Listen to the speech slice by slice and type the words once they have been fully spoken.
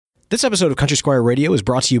This episode of Country Squire Radio is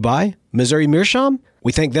brought to you by Missouri Meerschaum.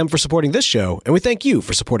 We thank them for supporting this show, and we thank you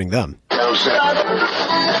for supporting them. You're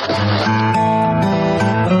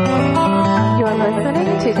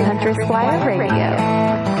listening to Country Squire Radio.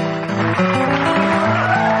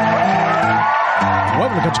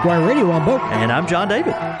 Welcome to Country Squire Radio. I'm Bo. And I'm John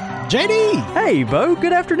David. JD! Hey, Bo.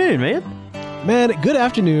 Good afternoon, man. Man, good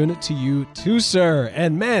afternoon to you too, sir.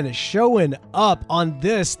 And man, showing up on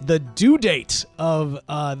this, the due date of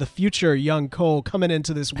the future young Cole coming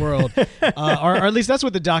into this world. Or at least that's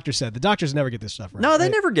what the doctor said. The doctors never get this stuff right. No, they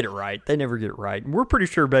never get it right. They never get it right. We're pretty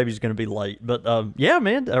sure baby's going to be late. But yeah,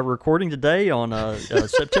 man, recording today on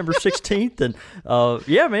September 16th. And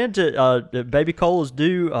yeah, man, baby Cole is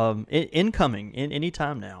due incoming any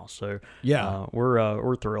time now. So yeah,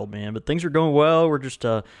 we're thrilled, man. But things are going well. We're just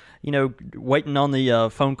waiting on the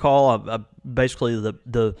phone call. Basically,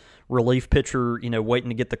 the relief pitcher, waiting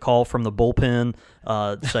to get the call from the bullpen.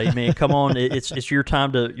 Say, man, come on, it's your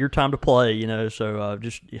time to play. So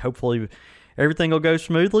just hopefully everything will go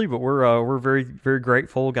smoothly. But we're very, very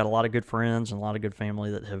grateful. Got a lot of good friends and a lot of good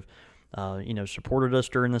family that have supported us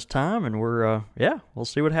during this time, and we're we'll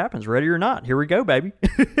see what happens. Ready or not, here we go, baby.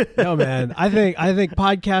 No, man, I think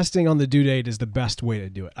podcasting on the due date is the best way to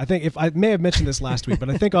do it. I think if I may have mentioned this last week, but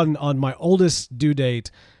I think on my oldest due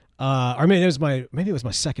date, or maybe it was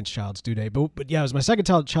my second child's due date, but yeah, it was my second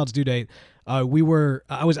child's due date. I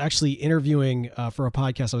was actually interviewing for a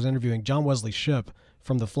podcast. I was interviewing John Wesley Shipp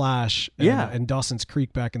from The Flash and Dawson's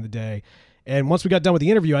Creek back in the day. And once we got done with the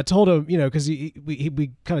interview, I told him, because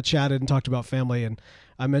we kind of chatted and talked about family, and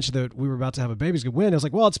I mentioned that we were about to have a baby. He's going to win. I was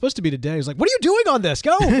like, well, it's supposed to be today. He's like, what are you doing on this?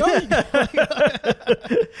 Go.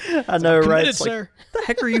 I know, right? It's sir. What the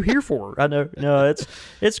heck are you here for? I know. No,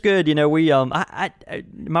 it's good. We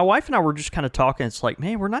my wife and I were just kind of talking. It's like,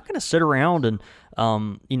 man, we're not going to sit around and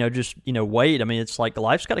just wait. I mean, it's like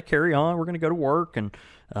life's got to carry on. We're going to go to work and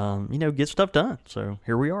get stuff done. So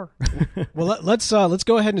here we are. Well, let's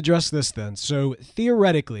go ahead and address this then. So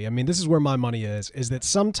theoretically, I mean, this is where my money is that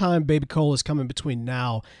sometime baby Cole is coming between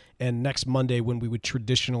now and next Monday when we would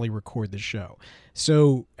traditionally record the show.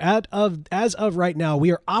 So as of right now,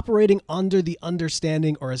 we are operating under the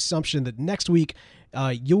understanding or assumption that next week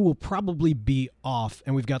you will probably be off,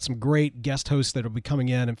 and we've got some great guest hosts that will be coming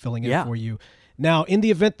in and filling in for you. Now, in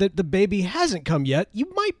the event that the baby hasn't come yet,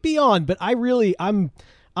 you might be on, but I'm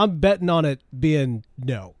betting on it being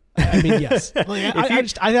no. I mean, yes.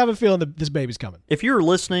 I have a feeling that this baby's coming. If you're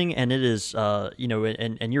listening and it is,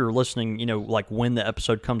 and you're listening, like when the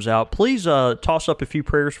episode comes out, please toss up a few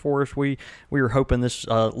prayers for us. We were hoping this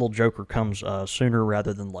little joker comes sooner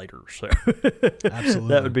rather than later. So absolutely,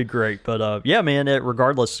 that would be great. But yeah, man.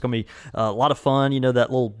 Regardless, it's gonna be a lot of fun.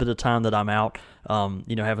 That little bit of time that I'm out.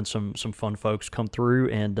 Having some fun folks come through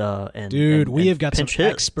and dude, we have got some hits,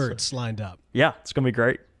 experts lined up. Yeah, it's gonna be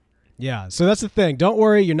great. Yeah, so that's the thing. Don't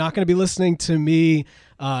worry, you're not going to be listening to me,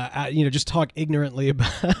 just talk ignorantly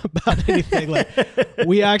about anything. Like,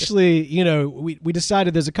 we actually, we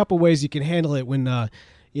decided there's a couple ways you can handle it when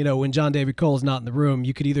John David Cole is not in the room.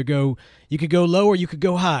 You could go low or you could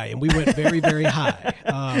go high, and we went very, very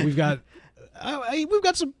high. We've got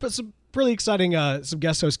some really exciting some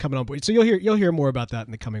guest hosts coming on board. So you'll hear more about that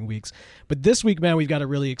in the coming weeks. But this week, man, we've got a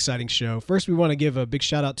really exciting show. First, we want to give a big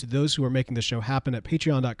shout out to those who are making the show happen at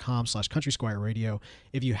patreon.com/CountrySquireRadio.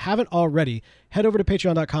 If you haven't already, head over to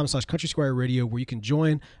patreon.com/CountrySquireRadio, where you can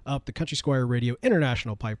join up the Country Squire Radio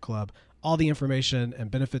International Pipe Club. All the information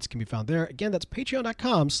and benefits can be found there. Again, that's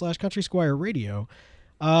patreon.com/CountrySquireRadio.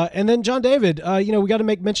 And then John David, we got to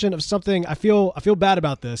make mention of something. I feel bad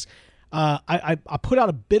about this. I put out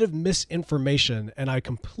a bit of misinformation, and I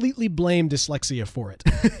completely blame dyslexia for it.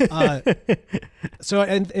 So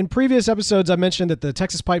in previous episodes, I mentioned that the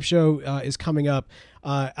Texas Pipe Show is coming up.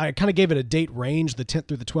 I kind of gave it a date range, the 10th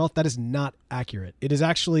through the 12th. That is not accurate. It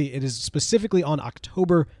is specifically on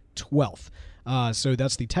October 12th. So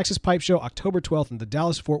that's the Texas Pipe Show, October 12th in the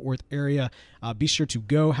Dallas-Fort Worth area. Be sure to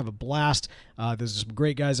go, have a blast. There's some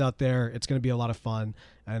great guys out there. It's going to be a lot of fun.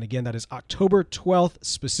 And again, that is October 12th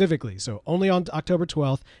specifically. So only on October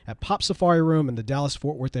 12th at Pop Safari Room in the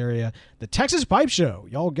Dallas-Fort Worth area. The Texas Pipe Show.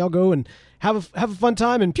 Y'all go and have a fun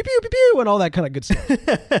time and pew pew pew pew and all that kind of good stuff.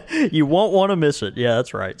 You won't want to miss it. Yeah,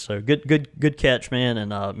 that's right. So good catch, man.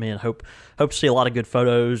 And man, hope to see a lot of good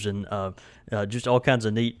photos and just all kinds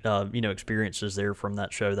of neat experiences there from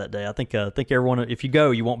that show that day. I think everyone, if you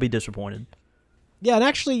go, you won't be disappointed. Yeah, and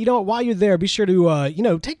actually, while you're there, be sure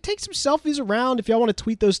to take some selfies around. If y'all want to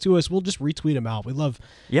tweet those to us, we'll just retweet them out. We love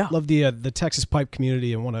the Texas pipe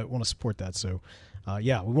community and want to support that. So,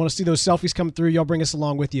 we want to see those selfies come through. Y'all bring us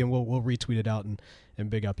along with you, and we'll retweet it out and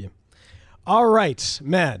big up you. All right,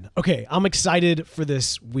 man. Okay, I'm excited for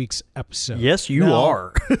this week's episode. Yes, you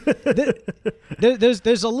are.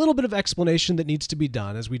 There's a little bit of explanation that needs to be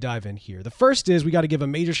done as we dive in here. The first is we got to give a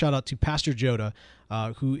major shout out to Pastor Joda,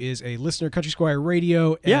 who is a listener of Country Squire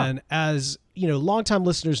Radio, and as you know, longtime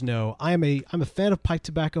listeners know, I'm a fan of pipe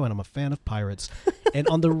tobacco and I'm a fan of pirates. And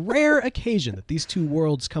on the rare occasion that these two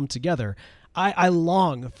worlds come together, I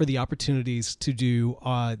long for the opportunities to do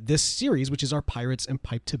this series, which is our Pirates and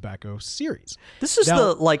Pipe Tobacco series. This is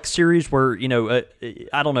the series where, you know,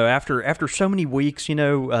 I don't know, after so many weeks, you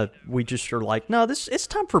know, we just are like, no, it's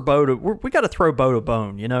time for Bo to, we got to throw Bo a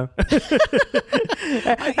bone, you know.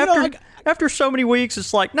 After so many weeks,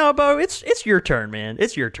 it's like, no, Bo, it's your turn, man.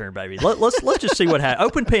 It's your turn, baby. Let's just see what happens.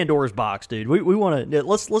 Open Pandora's box, dude. We want to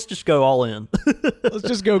let's just go all in. Let's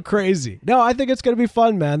just go crazy. No, I think it's going to be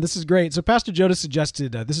fun, man. This is great. So Pastor Joda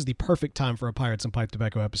suggested this is the perfect time for a Pirates and Pipe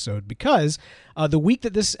Tobacco episode because the week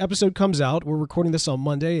that this episode comes out, we're recording this on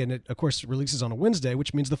Monday, and it, of course, releases on a Wednesday,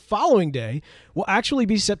 which means the following day will actually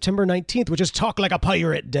be September 19th, which is Talk Like a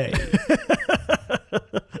Pirate Day.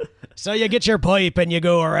 So you get your pipe and you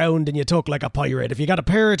go around and you talk like a pirate. If you got a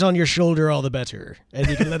parrot on your shoulder, all the better. And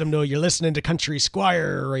you can let them know you're listening to Country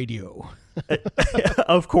Squire Radio.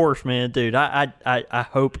 Of course, man, dude. I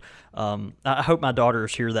hope my daughter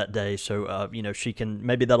is here that day, so you know, she can,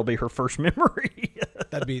 maybe that'll be her first memory.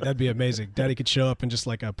 That'd be amazing. Daddy could show up in just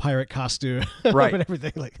like a pirate costume, right? And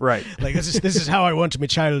everything like this is how I want my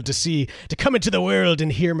child to come into the world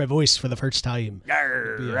and hear my voice for the first time.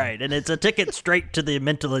 Right, and it's a ticket straight to the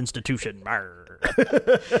mental institution.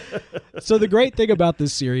 So the great thing about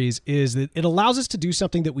this series is that it allows us to do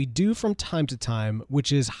something that we do from time to time,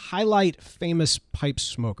 which is highlight famous pipe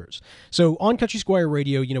smokers. So on Country Squire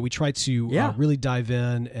Radio, you know, we try to really dive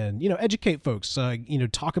in and, you know, educate folks, you know,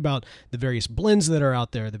 talk about the various blends that are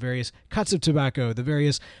out there, the various cuts of tobacco, the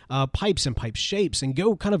various pipes and pipe shapes, and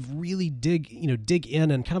go kind of really dig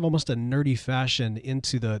in kind of almost a nerdy fashion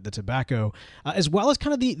into the tobacco, as well as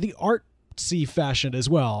kind of the art fashion as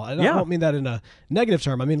well. I don't mean that in a negative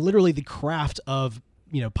term. I mean literally the craft of,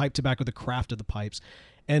 you know, pipe tobacco, the craft of the pipes,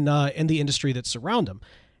 and the industry that surround them.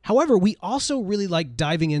 However, we also really like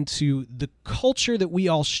diving into the culture that we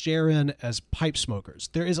all share in as pipe smokers.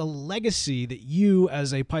 There is a legacy that you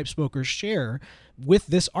as a pipe smoker share with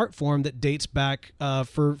this art form that dates back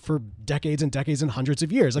for decades and decades and hundreds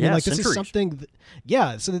of years. I mean, like this is something,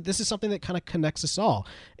 so this is something that kind of connects us all.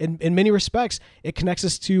 In many respects, it connects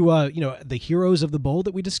us to, you know, the heroes of the bowl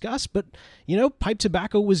that we discussed, but, you know, pipe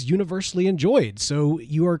tobacco was universally enjoyed. So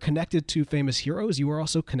you are connected to famous heroes. You are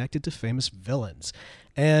also connected to famous villains.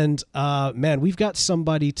 And, man, we've got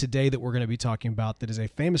somebody today that we're going to be talking about that is a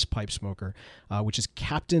famous pipe smoker, which is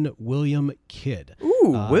Captain William Kidd.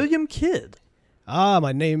 Ooh, William Kidd.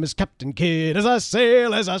 My name is Captain Kidd, as I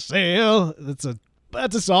sail, as I sail. That's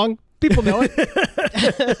a song. People know it.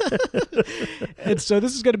 And so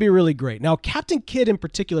this is going to be really great. Now, Captain Kidd in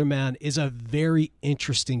particular, man, is a very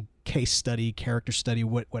interesting case study, character study,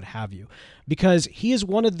 what have you, because he is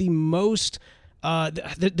one of the most...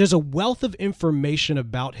 there's a wealth of information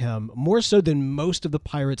about him, more so than most of the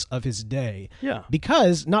pirates of his day. Yeah.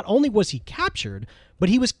 Because not only was he captured, but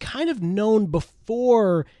he was kind of known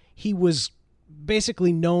before he was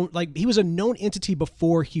basically known. Like, he was a known entity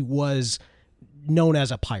before he was known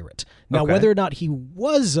as a pirate. Now, whether or not he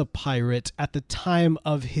was a pirate at the time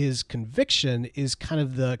of his conviction is kind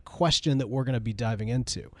of the question that we're going to be diving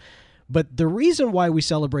into. But the reason why we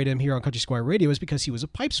celebrate him here on Country Squire Radio is because he was a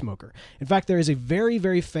pipe smoker. In fact, there is a very,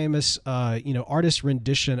 very famous, artist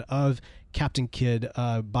rendition of Captain Kidd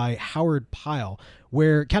by Howard Pyle,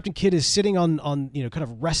 where Captain Kidd is sitting on kind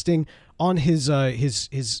of resting on his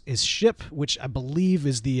ship, which I believe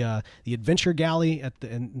is the Adventure Galley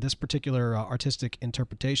in this particular artistic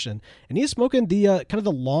interpretation, and he is smoking the kind of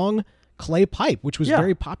the long clay pipe, which was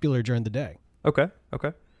very popular during the day. Okay.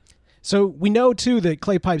 So we know too that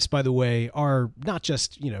clay pipes, by the way, are not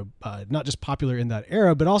just popular in that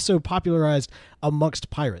era, but also popularized amongst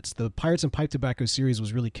pirates. The Pirates and Pipe Tobacco series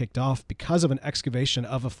was really kicked off because of an excavation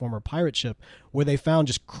of a former pirate ship where they found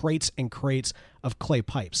just crates and crates of clay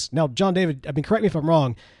pipes. Now, John David, I mean, correct me if I'm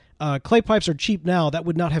wrong. Clay pipes are cheap now. That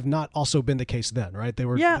would not have also been the case then, right? They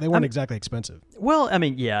weren't exactly expensive. Well, I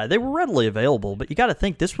mean, they were readily available, but you got to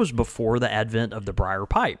think this was before the advent of the briar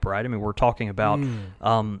pipe, right? I mean, we're talking about, pre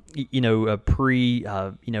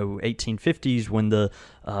 1850s when the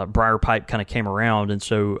briar pipe kind of came around, and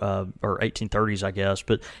so or 1830s, I guess.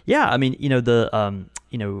 But yeah, I mean,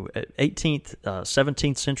 18th,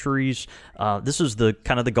 17th centuries. This is the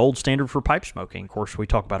kind of the gold standard for pipe smoking. Of course, we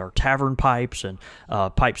talk about our tavern pipes and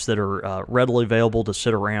pipes that are readily available to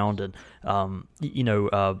sit around and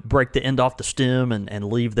break the end off the stem and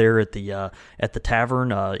leave there at the tavern.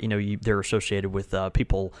 They're associated with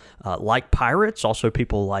people like pirates, also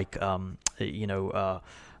people like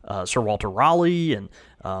Sir Walter Raleigh and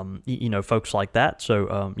folks like that.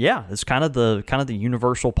 So it's kind of the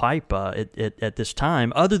universal pipe at this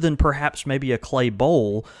time, other than perhaps maybe a clay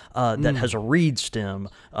bowl that has a reed stem.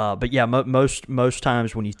 But yeah, most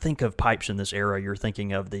times when you think of pipes in this era, you're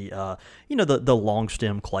thinking of the long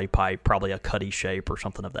stem clay pipe, probably a cutty shape or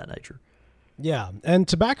something of that nature. Yeah, and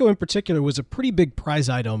tobacco in particular was a pretty big prize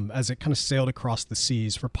item as it kind of sailed across the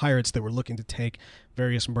seas for pirates that were looking to take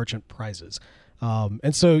various merchant prizes.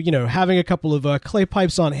 And so, having a couple of clay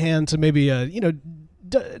pipes on hand to maybe,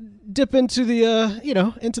 dip into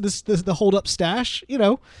the, into the hold up stash, they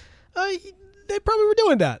probably were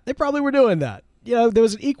doing that. There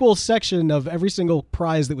was an equal section of every single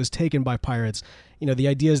prize that was taken by pirates. The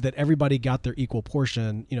idea is that everybody got their equal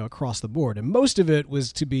portion, across the board. And most of it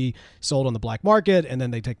was to be sold on the black market, and then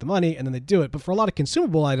they take the money and then they do it. But for a lot of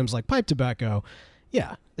consumable items like pipe tobacco,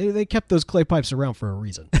 yeah, they kept those clay pipes around for a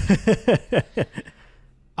reason.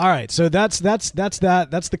 All right, so that's that.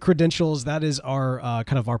 That's the credentials. That is our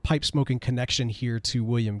kind of our pipe smoking connection here to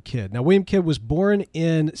William Kidd. Now, William Kidd was born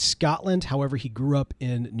in Scotland. However, he grew up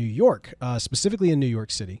in New York, specifically in New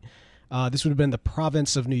York City. This would have been the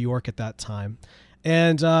province of New York at that time.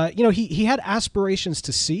 And, he had aspirations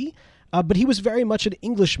to sea, but he was very much an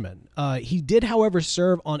Englishman. He did, however,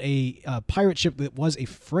 serve on a pirate ship that was a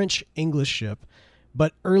French-English ship.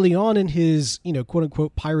 But early on in his,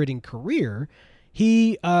 quote-unquote pirating career,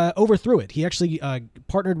 he overthrew it. He actually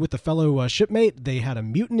partnered with a fellow shipmate. They had a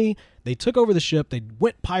mutiny. They took over the ship. They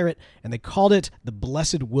went pirate, and they called it the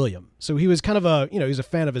Blessed William. So he was kind of he was a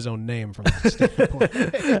fan of his own name from that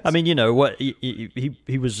standpoint. I mean, what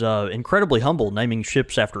he was incredibly humble, naming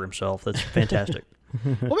ships after himself. That's fantastic.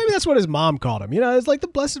 Well, maybe that's what his mom called him. It's like the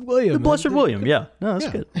Blessed William. The Blessed William, yeah. No, that's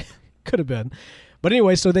good. Could have been. But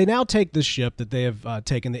anyway, so they now take this ship that they have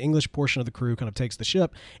taken, the English portion of the crew kind of takes the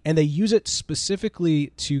ship, and they use it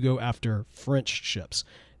specifically to go after French ships.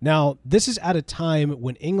 Now, this is at a time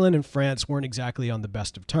when England and France weren't exactly on the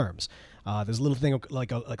best of terms. There's a little thing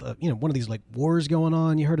like one of these like wars going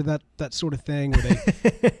on. You heard of that sort of thing where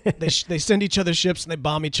they send each other ships and they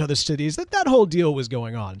bomb each other's cities. That whole deal was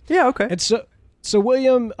going on. Yeah, okay. And so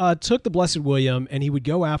William took the Blessed William, and he would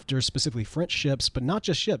go after specifically French ships, but not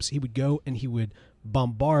just ships. He would go and he would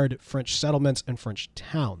bombard French settlements and French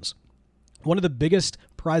towns. One of the biggest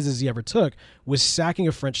prizes he ever took was sacking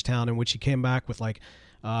a French town, in which he came back with like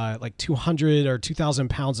 200 or 2,000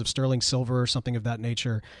 pounds of sterling silver or something of that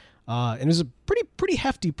nature. And it was a pretty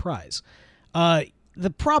hefty prize.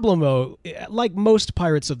 The problem, though, like most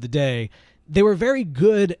pirates of the day, they were very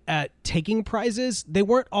good at taking prizes. They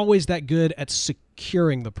weren't always that good at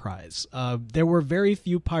securing the prize. There were very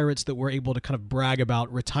few pirates that were able to kind of brag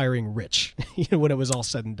about retiring rich, when it was all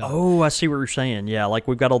said and done. Oh, I see what you're saying. Yeah, like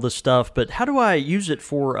we've got all this stuff, but how do I use it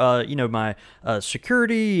for, my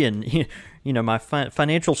security and, my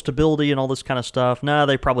financial stability and all this kind of stuff? Nah,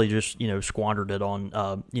 they probably just, squandered it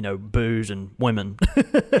on, booze and women.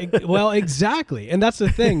 Well, exactly. And that's the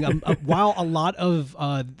thing. While a lot of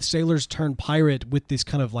sailors turn pirate with this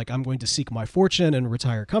kind of like, I'm going to seek my fortune and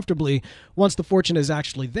retire comfortably, once the fortune is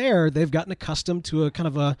actually there, they've gotten accustomed to a kind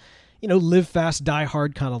of a, live fast, die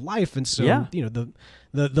hard kind of life. And so, yeah.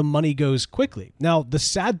 The money goes quickly. Now, the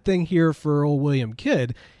sad thing here for old William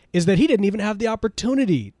Kidd is that he didn't even have the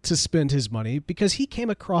opportunity to spend his money, because he came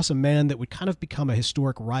across a man that would kind of become a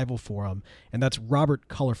historic rival for him, and that's Robert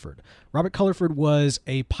Culliford. Robert Culliford was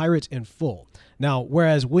a pirate in full. Now,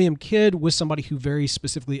 whereas William Kidd was somebody who very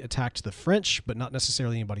specifically attacked the French, but not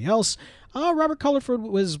necessarily anybody else, Robert Culliford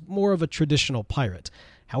was more of a traditional pirate.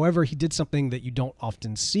 However, he did something that you don't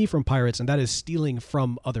often see from pirates, and that is stealing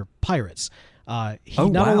from other pirates. He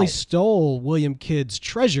not only stole William Kidd's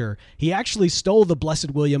treasure, he actually stole the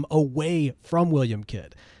Blessed William away from William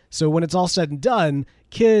Kidd. So when it's all said and done,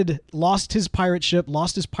 Kidd lost his pirate ship,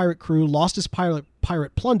 lost his pirate crew, lost his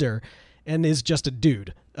pirate plunder, and is just a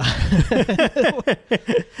dude.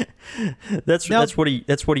 That's what he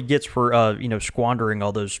gets for squandering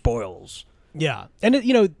all those spoils. Yeah. And,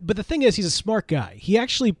 but the thing is, he's a smart guy. He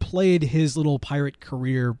actually played his little pirate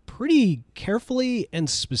career pretty carefully and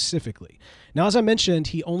specifically. Now, as I mentioned,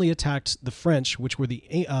 he only attacked the French, which were the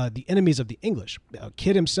enemies of the English.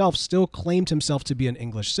 Kidd himself still claimed himself to be an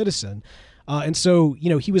English citizen. And so,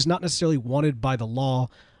 he was not necessarily wanted by the law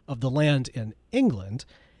of the land in England.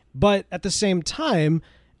 But at the same time,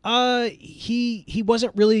 he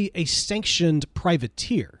wasn't really a sanctioned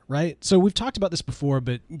privateer, right? So we've talked about this before,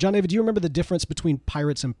 but John David, do you remember the difference between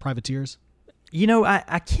pirates and privateers?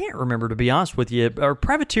 I can't remember, to be honest with you. Are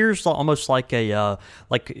privateers almost like we're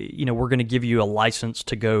going to give you a license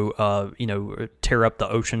to go, tear up the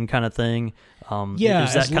ocean kind of thing? Yeah,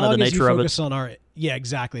 is that kind of the nature of it? Yeah,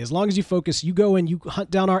 exactly. As long as you focus, you go and you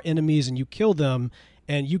hunt down our enemies and you kill them,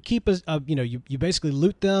 and you keep you basically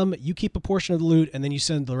loot them. You keep a portion of the loot, and then you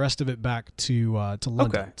send the rest of it back to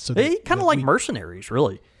London. Okay, so kind of like mercenaries,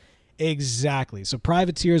 really. Exactly. So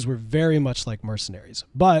privateers were very much like mercenaries.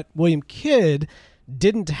 But William Kidd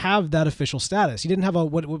didn't have that official status. He didn't have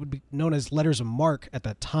what would be known as letters of marque at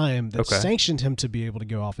that time that sanctioned him to be able to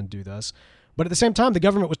go off and do this. But at the same time, the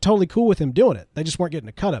government was totally cool with him doing it. They just weren't getting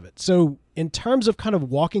a cut of it. So in terms of kind of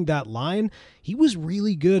walking that line, he was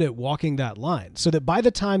really good at walking that line. So that by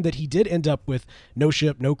the time that he did end up with no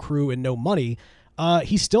ship, no crew, and no money,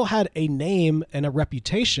 he still had a name and a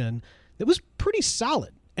reputation that was pretty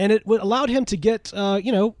solid. And it allowed him to get,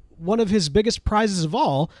 one of his biggest prizes of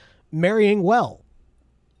all, marrying well.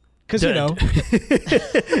 Because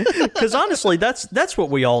honestly, that's what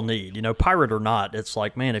we all need. Pirate or not, it's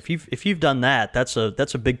like, man, if you've done that, that's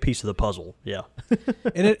a big piece of the puzzle. Yeah,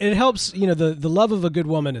 and it helps. The love of a good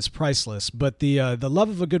woman is priceless, but the love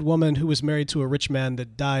of a good woman who was married to a rich man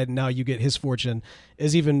that died, and now you get his fortune,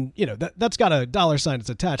 is even that's got a dollar sign that's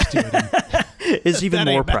attached to it. Is even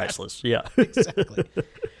more priceless. Yeah, exactly.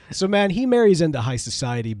 So, man, he marries into high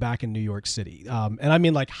society back in New York City. And I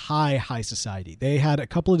mean like high society. They had a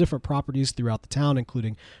couple of different properties throughout the town,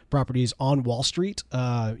 including properties on Wall Street.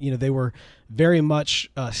 They were very much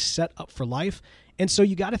set up for life. And so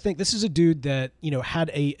you got to think this is a dude that,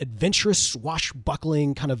 had a adventurous,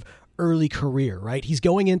 swashbuckling kind of early career, right? He's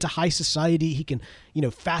going into high society. He can,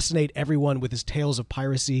 fascinate everyone with his tales of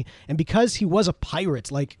piracy. And because he was a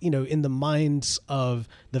pirate, in the minds of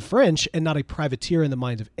the French and not a privateer in the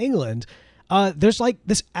minds of England, there's like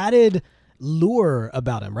this added lure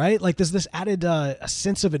about him, right? Like there's this added a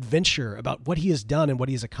sense of adventure about what he has done and what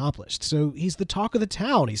he has accomplished. So he's the talk of the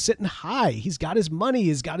town. He's sitting high. He's got his money.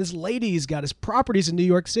 He's got his lady. He's got his properties in New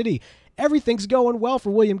York City. Everything's going well for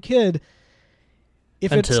William Kidd.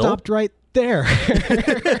 If it stopped right there.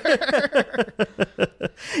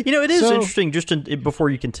 It is interesting, before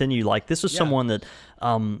you continue, like this is someone that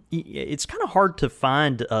it's kind of hard to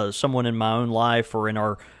find someone in my own life or in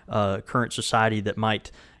our current society that might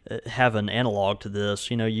have an analog to this.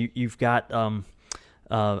 You've got...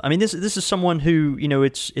 this is someone who,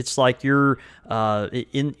 it's like you're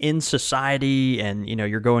in society and,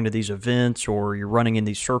 you're going to these events or you're running in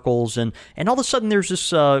these circles and all of a sudden there's this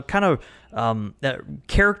kind of that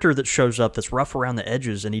character that shows up that's rough around the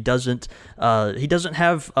edges and he doesn't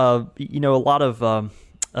have, a lot of...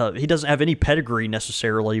 he doesn't have any pedigree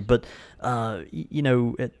necessarily, but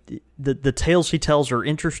the tales he tells are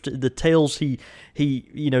interesting. The tales he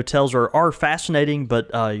tells are fascinating.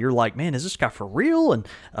 But you're like, man, is this guy for real? And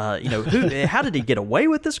how did he get away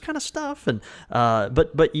with this kind of stuff? And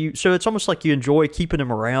so it's almost like you enjoy keeping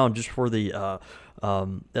him around just for the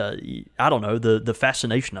I don't know, the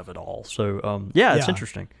fascination of it all. So it's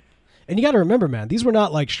interesting. And you got to remember, man, these were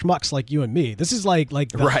not like schmucks like you and me. This is like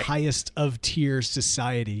the highest of tier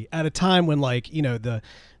society at a time when the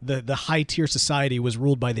high tier society was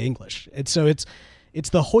ruled by the English. And so it's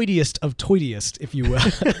the hoitiest of toitiest, if you will.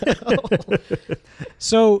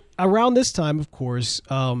 So around this time, of course,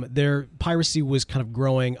 their piracy was kind of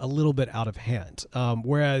growing a little bit out of hand.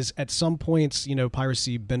 Whereas at some points,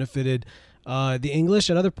 piracy benefited the English.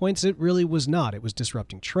 At other points, it really was not. It was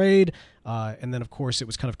disrupting trade. And then, of course, it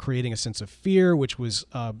was kind of creating a sense of fear, which was,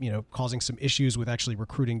 causing some issues with actually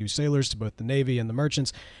recruiting new sailors to both the Navy and the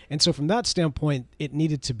merchants. And so from that standpoint, it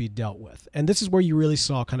needed to be dealt with. And this is where you really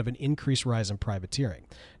saw kind of an increased rise in privateering.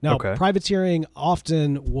 Now, privateering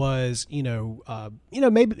often was,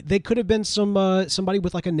 maybe they could have been somebody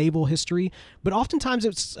with like a naval history, but oftentimes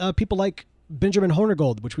it's people like Benjamin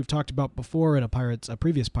Hornigold, which we've talked about before in a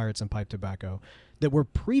previous Pirates and Pipe Tobacco, that were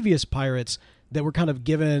previous pirates that were kind of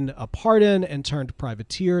given a pardon and turned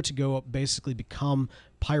privateer to go basically become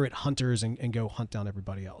pirate hunters and go hunt down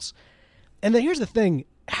everybody else. And then here's the thing.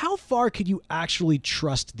 How far could you actually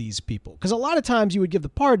trust these people? Because a lot of times you would give the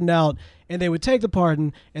pardon out and they would take the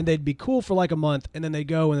pardon and they'd be cool for like a month and then they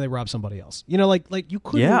go and they rob somebody else. Like you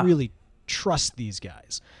couldn't really trust these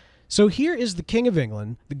guys. So here is the King of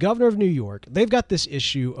England, the governor of New York. They've got this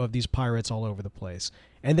issue of these pirates all over the place.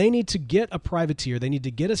 And they need to get a privateer. They need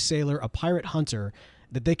to get a sailor, a pirate hunter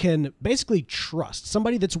that they can basically trust,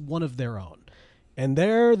 somebody that's one of their own. And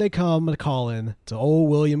there they come calling to old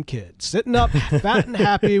William Kidd, sitting up fat and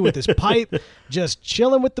happy with his pipe, just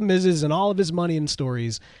chilling with the missus and all of his money and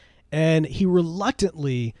stories. And he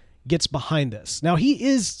reluctantly gets behind this. Now, he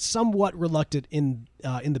is somewhat reluctant in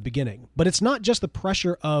the beginning, but it's not just the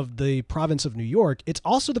pressure of the province of New York. It's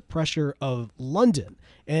also the pressure of London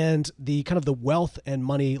and the kind of the wealth and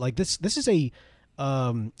money. Like this is an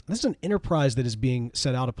enterprise that is being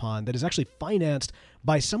set out upon that is actually financed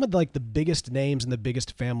by some of the biggest names and the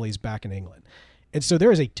biggest families back in England. And so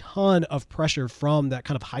there is a ton of pressure from that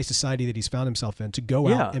kind of high society that he's found himself in to go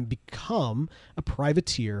out and become a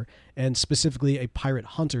privateer and specifically a pirate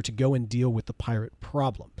hunter to go and deal with the pirate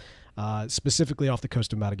problem, specifically off the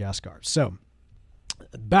coast of Madagascar. So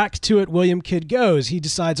back to it, William Kidd goes. He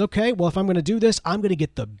decides, okay, well, if I'm going to do this, I'm going to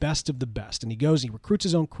get the best of the best. And he goes, he recruits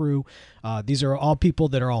his own crew. These are all people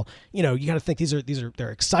that are all, you got to think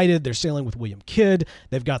they're excited. They're sailing with William Kidd.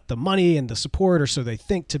 They've got the money and the support, or so they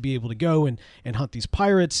think, to be able to go and hunt these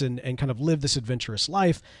pirates and kind of live this adventurous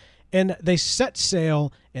life. And they set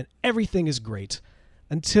sail and everything is great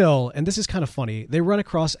until, and this is kind of funny, they run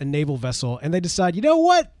across a naval vessel and they decide, you know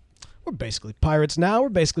what? We're basically pirates now. We're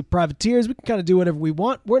basically privateers. We can kind of do whatever we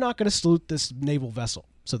want. We're not going to salute this naval vessel.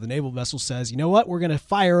 So the naval vessel says, you know what? We're going to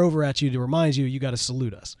fire over at you to remind you got to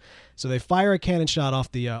salute us. So they fire a cannon shot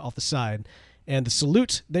off the side, and the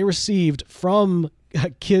salute they received from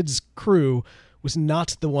Kidd's crew was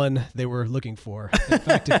not the one they were looking for. In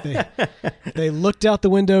fact, if they looked out the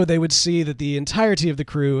window, they would see that the entirety of the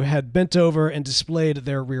crew had bent over and displayed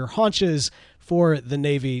their rear haunches for the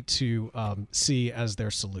Navy to see as their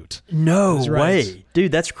salute. No way.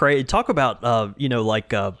 Dude, that's crazy. Talk about,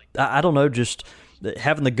 I don't know, just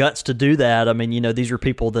having the guts to do that. I mean, these are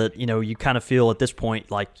people that, you kind of feel at this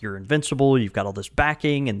point like you're invincible. You've got all this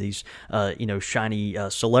backing and these, shiny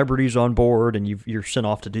celebrities on board, and you're sent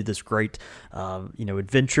off to do this great,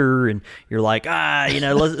 adventure. And you're like,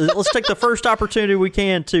 let's take the first opportunity we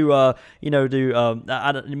can to,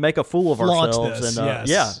 make a fool of Flaunt ourselves. This, and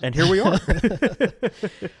yes. and here we are.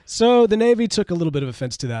 So the Navy took a little bit of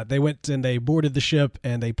offense to that. They went and they boarded the ship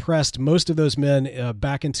and they pressed most of those men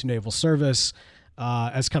back into naval service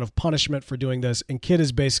as kind of punishment for doing this. And Kidd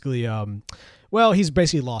is basically, he's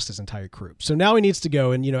basically lost his entire crew. So now he needs to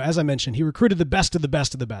go. And, as I mentioned, he recruited the best of the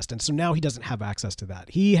best of the best. And so now he doesn't have access to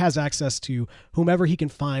that. He has access to whomever he can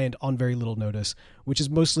find on very little notice, which is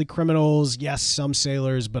mostly criminals. Yes, some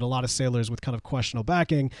sailors, but a lot of sailors with kind of questionable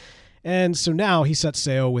backing. And so now he sets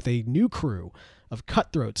sail with a new crew of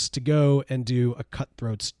cutthroats to go and do a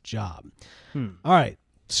cutthroat's job. All right.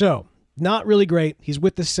 So not really great. He's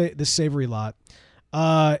with this savory lot.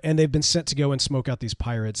 And they've been sent to go and smoke out these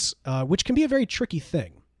pirates, which can be a very tricky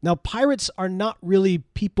thing. Now, pirates are not really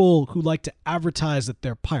people who like to advertise that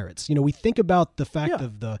they're pirates. We think about the fact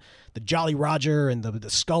of the Jolly Roger and the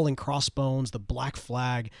skull and crossbones, the black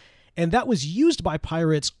flag, and that was used by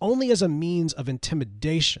pirates only as a means of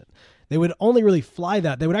intimidation. They would only really fly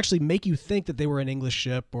that. They would actually make you think that they were an English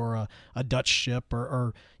ship or a Dutch ship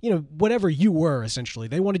or whatever you were, essentially.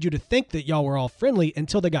 They wanted you to think that y'all were all friendly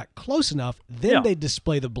until they got close enough. Then they'd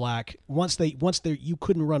display the black once you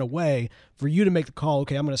couldn't run away for you to make the call,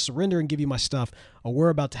 okay, I'm going to surrender and give you my stuff, or we're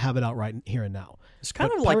about to have it out right here and now. It's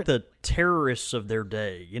kind of like the terrorists of their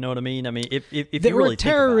day. You know what I mean? I mean, if there you really were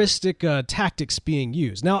terroristic tactics being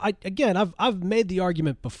used. Now, I've made the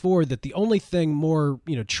argument before that the only thing more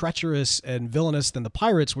treacherous and villainous than the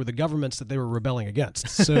pirates were the governments that they were rebelling against.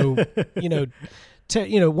 So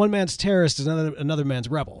one man's terrorist is another man's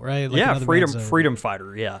rebel, right? Like freedom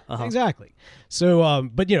fighter. Yeah, exactly. So,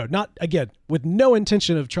 but not again with no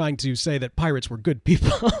intention of trying to say that pirates were good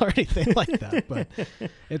people or anything like that. But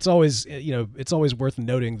it's always worth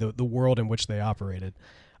noting the world in which they operated.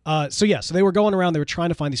 So they were going around. They were trying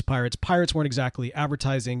to find these pirates. Pirates weren't exactly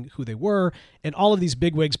advertising who they were, and all of these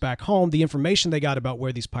bigwigs back home, the information they got about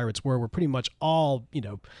where these pirates were pretty much all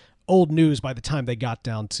old news by the time they got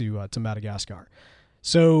down to Madagascar.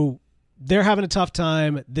 So they're having a tough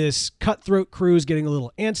time. This cutthroat crew is getting a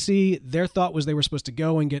little antsy. Their thought was they were supposed to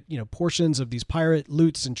go and get, portions of these pirate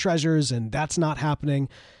loots and treasures, and that's not happening.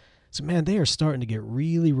 So, man, they are starting to get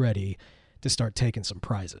really ready to start taking some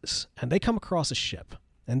prizes. And they come across a ship.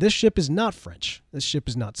 And this ship is not French. This ship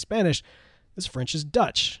is not Spanish. This French is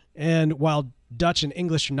Dutch. And while Dutch and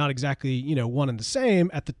English are not exactly, one and the same,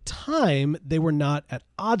 at the time, they were not at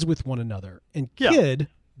odds with one another. And Kidd,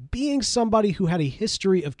 being somebody who had a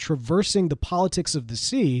history of traversing the politics of the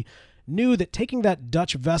sea, knew that taking that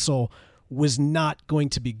Dutch vessel was not going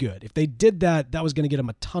to be good. If they did that, that was going to get them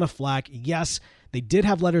a ton of flack. Yes, they did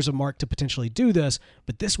have letters of marque to potentially do this,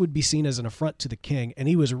 but this would be seen as an affront to the king, and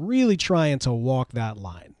he was really trying to walk that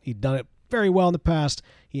line. He'd done it very well in the past.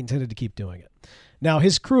 He intended to keep doing it. Now,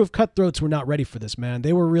 his crew of cutthroats were not ready for this, man.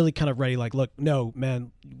 They were really kind of ready, like, look, no,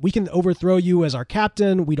 man, we can overthrow you as our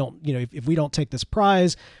captain. We don't, if we don't take this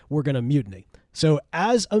prize, we're going to mutiny. So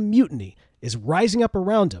as a mutiny is rising up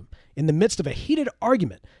around him, in the midst of a heated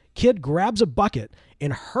argument, Kidd grabs a bucket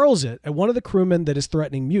and hurls it at one of the crewmen that is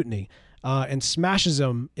threatening mutiny, and smashes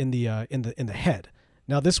him in the head.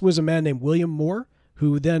 Now, this was a man named William Moore,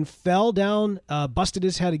 who then fell down, busted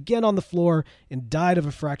his head again on the floor, and died of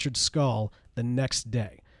a fractured skull the next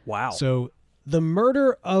day. Wow. So the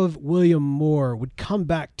murder of William Moore would come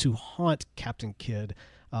back to haunt Captain Kidd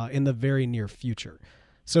in the very near future.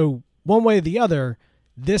 So one way or the other,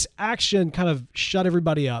 this action kind of shut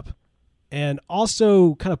everybody up and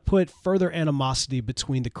also kind of put further animosity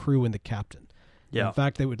between the crew and the captain. Yeah. In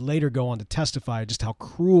fact, they would later go on to testify just how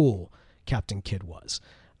cruel Captain Kidd was.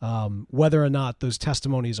 Whether or not those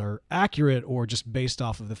testimonies are accurate or just based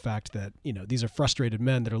off of the fact that, these are frustrated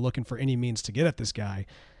men that are looking for any means to get at this guy,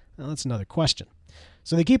 well, that's another question.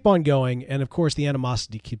 So they keep on going, and of course the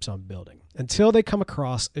animosity keeps on building until they come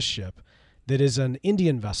across a ship that is an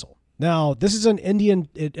Indian vessel. Now, this is an Indian,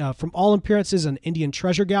 from all appearances, an Indian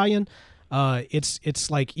treasure galleon. It's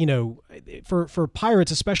like, for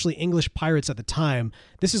pirates, especially English pirates at the time,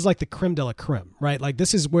 this is like the creme de la creme, right? Like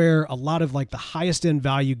this is where a lot of like the highest end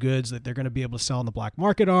value goods that they're going to be able to sell on the black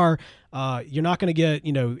market are. You're not going to get,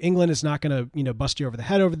 England is not going to, bust you over the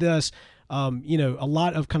head over this. A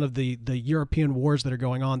lot of kind of the European wars that are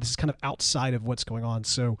going on, this is kind of outside of what's going on.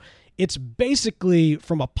 So it's basically,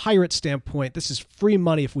 from a pirate standpoint, this is free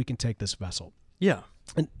money if we can take this vessel. Yeah.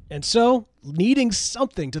 And so, needing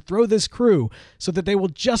something to throw this crew so that they will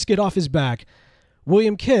just get off his back,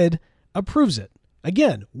 William Kidd approves it.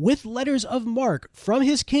 Again, with letters of marque from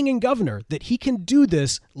his king and governor that he can do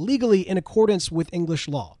this legally in accordance with English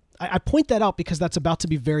law. I point that out because that's about to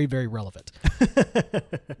be very, very relevant.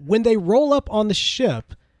 When they roll up on the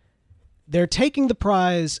ship, they're taking the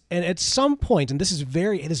prize, and at some point, and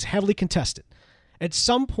it is heavily contested, at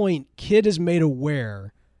some point, Kidd is made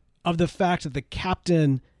aware of the fact that the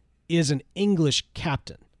captain is an English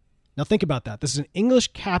captain. Now think about that. This is an English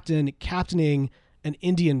captain captaining an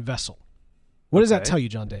Indian vessel. What does that tell you,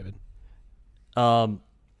 John David? Pirate?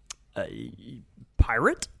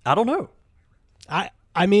 I don't know.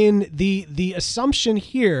 I mean, the assumption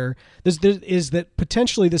here is that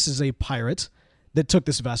potentially this is a pirate that took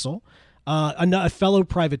this vessel, a fellow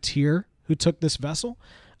privateer who took this vessel.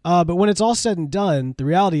 But when it's all said and done, the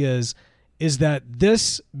reality is that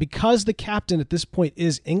because the captain at this point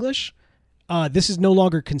is English, this is no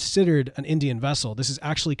longer considered an Indian vessel. This is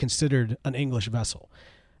actually considered an English vessel.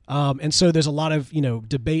 And so there's a lot of,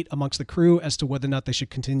 debate amongst the crew as to whether or not they should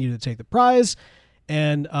continue to take the prize.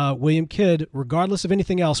 And William Kidd, regardless of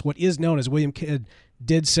anything else, what is known as William Kidd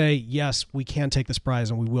did say, yes, we can take this prize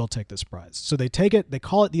and we will take this prize. So they take it, they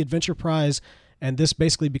call it the Adventure Prize, and this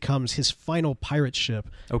basically becomes his final pirate ship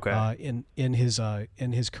in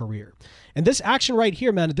his career. And this action right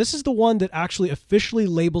here, man, this is the one that actually officially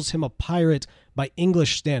labels him a pirate by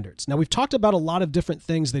English standards. Now, we've talked about a lot of different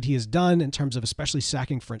things that he has done in terms of especially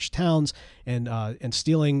sacking French towns and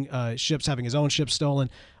stealing ships, having his own ship stolen,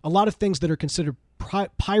 a lot of things that are considered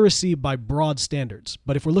piracy by broad standards.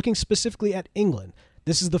 But if we're looking specifically at England,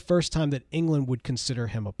 this is the first time that England would consider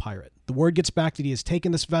him a pirate. The word gets back that he has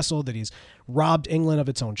taken this vessel, that he's robbed England of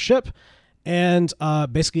its own ship, and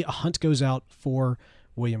basically a hunt goes out for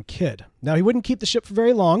William Kidd. Now, he wouldn't keep the ship for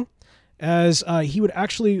very long, as he would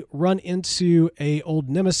actually run into a old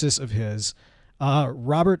nemesis of his,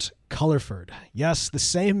 Robert Culliford. Yes, the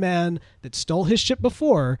same man that stole his ship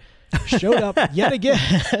before showed up yet again,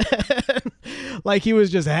 like he was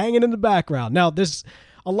just hanging in the background. Now, there's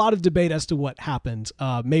a lot of debate as to what happened.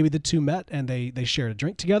 Maybe the two met and they shared a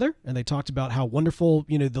drink together and they talked about how wonderful,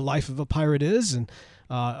 the life of a pirate is. And,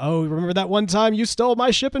 remember that one time you stole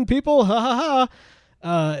my ship and people? Ha ha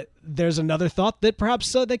ha. There's another thought that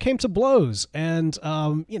perhaps they came to blows and,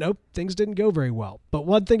 things didn't go very well. But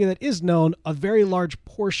one thing that is known, a very large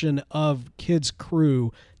portion of Kidd's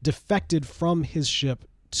crew defected from his ship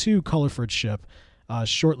to Culliford's ship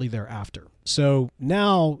shortly thereafter. So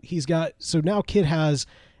now Kidd has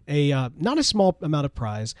not a small amount of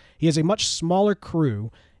prize. He has a much smaller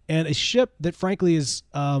crew and a ship that frankly is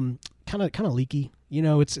kind of leaky.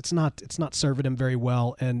 It's not serving him very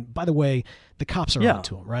well. And by the way, the cops are on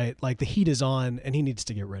to him, right? Like the heat is on and he needs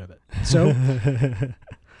to get rid of it. So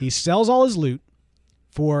he sells all his loot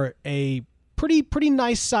for a pretty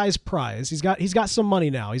nice size prize. He's got some money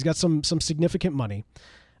now. He's got some significant money.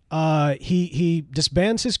 He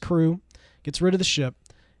disbands his crew, gets rid of the ship,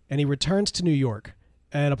 and he returns to New York.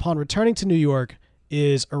 And upon returning to New York,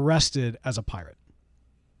 is arrested as a pirate.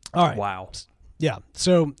 All right. Wow. Yeah.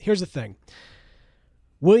 So here's the thing.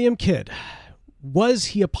 William Kidd, was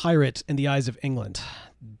he a pirate in the eyes of England?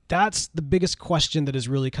 That's the biggest question that has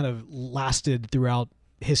really kind of lasted throughout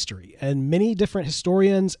history. And many different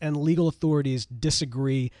historians and legal authorities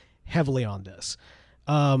disagree heavily on this.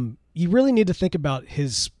 You really need to think about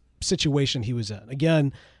his situation he was in.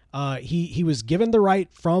 Again, he was given the right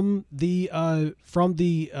from the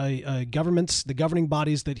governments, the governing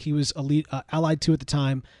bodies that he was allied to at the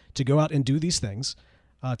time, to go out and do these things,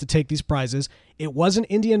 to take these prizes. It was an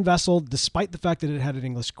Indian vessel, despite the fact that it had an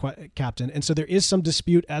English captain, and so there is some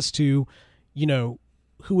dispute as to,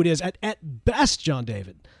 who it is. At best, John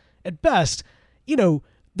David, at best,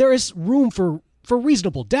 there is room for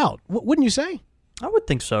reasonable doubt. Wouldn't you say? I would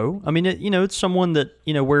think so. I mean, it's someone that,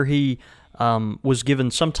 where he was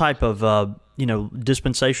given some type of,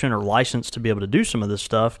 dispensation or license to be able to do some of this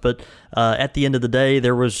stuff. But at the end of the day,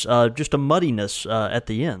 there was just a muddiness at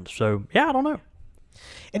the end. So, yeah, I don't know.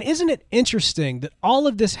 And isn't it interesting that all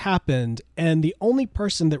of this happened and the only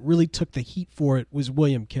person that really took the heat for it was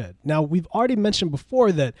William Kidd? Now, we've already mentioned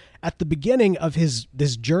before that at the beginning of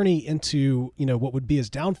this journey into, what would be his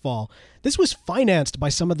downfall, this was financed by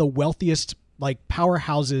some of the wealthiest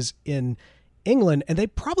powerhouses in England, and they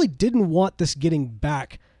probably didn't want this getting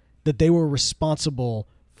back, that they were responsible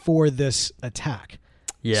for this attack.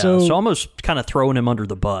 Yeah, so almost kind of throwing him under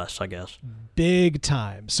the bus, I guess. Big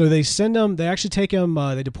time. So they actually take him,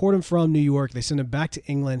 they deport him from New York, they send him back to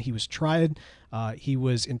England. He was tried, he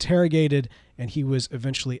was interrogated, and he was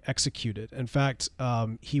eventually executed. In fact,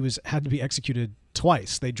 he had to be executed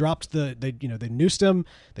twice. They noosed him,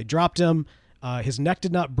 they dropped him. His neck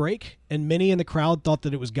did not break, and many in the crowd thought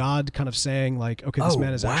that it was God kind of saying, okay, this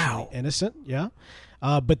man is actually innocent. Yeah.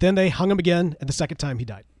 But then they hung him again, and the second time he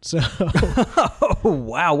died. So, oh,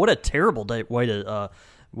 wow. What a terrible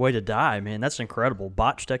way to die, man. That's incredible.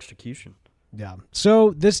 Botched execution. Yeah. So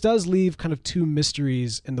this does leave kind of two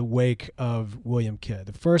mysteries in the wake of William Kidd.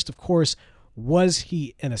 The first, of course, was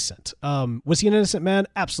he innocent? Was he an innocent man?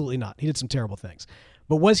 Absolutely not. He did some terrible things.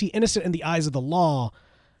 But was he innocent in the eyes of the law?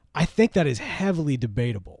 I think that is heavily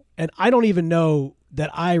debatable. And I don't even know that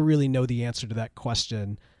I really know the answer to that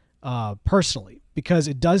question personally, because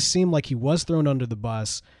it does seem like he was thrown under the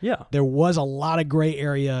bus. Yeah. There was a lot of gray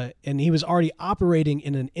area, and he was already operating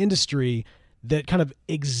in an industry that kind of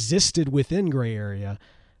existed within gray area.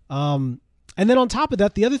 And then on top of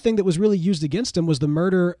that, the other thing that was really used against him was the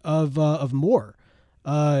murder of Moore.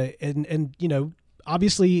 And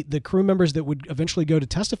obviously the crew members that would eventually go to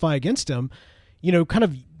testify against him, kind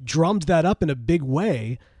of drummed that up in a big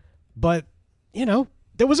way. But,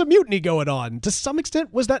 there was a mutiny going on. To some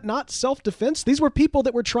extent, was that not self-defense? These were people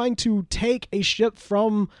that were trying to take a ship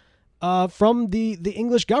from the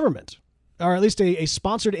English government, or at least a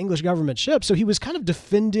sponsored English government ship. So he was kind of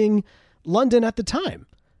defending London at the time.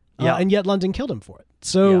 Yeah. And yet London killed him for it.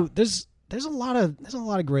 So there's a lot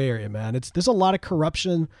of gray area, man. There's a lot of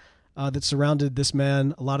corruption that surrounded this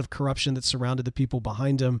man, a lot of corruption that surrounded the people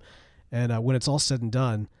behind him. And when it's all said and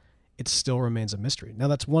done, it still remains a mystery. Now,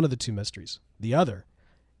 that's one of the two mysteries. The other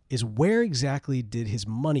is, where exactly did his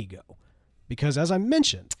money go? Because as I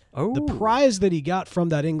mentioned, the prize that he got from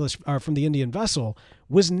that from the Indian vessel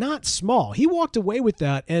was not small. He walked away with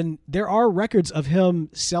that, and there are records of him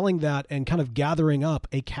selling that and kind of gathering up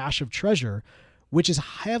a cache of treasure, which is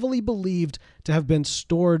heavily believed to have been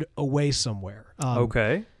stored away somewhere.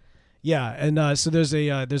 Okay. Yeah, and so there's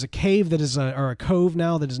a cave that is or a cove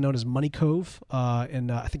now that is known as Money Cove,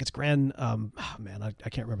 and I think it's Grand. I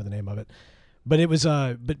can't remember the name of it, but it was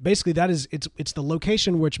but basically it's the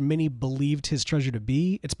location which many believed his treasure to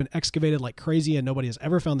be. It's been excavated like crazy, and nobody has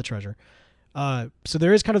ever found the treasure. So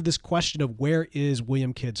there is kind of this question of, where is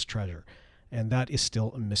William Kidd's treasure, and that is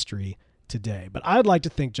still a mystery today. But I'd like to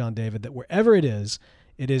think, John David, that wherever it is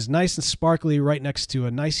nice and sparkly right next to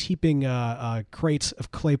a nice heaping crate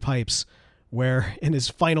of clay pipes, where in his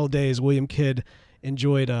final days William Kidd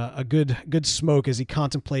enjoyed a good smoke as he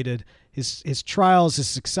contemplated his trials, his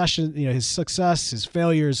succession, his success, his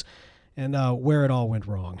failures, and where it all went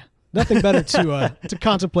wrong. Nothing better to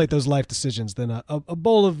contemplate those life decisions than a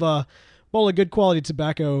bowl of good quality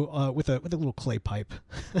tobacco with a little clay pipe.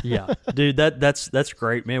 Yeah, dude, that's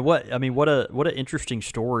great, man. What an interesting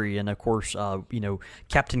story, and of course,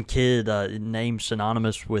 Captain Kidd, name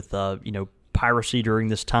synonymous with piracy during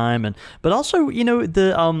this time, but also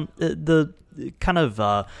the kind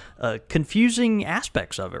of confusing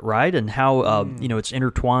aspects of it, right? And how it's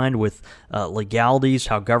intertwined with legalities,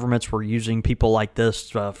 how governments were using people like this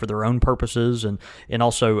for their own purposes, and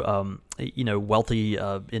also wealthy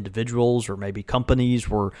individuals or maybe companies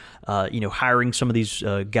were, hiring some of these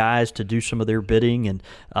guys to do some of their bidding, and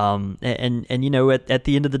at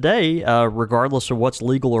the end of the day, regardless of what's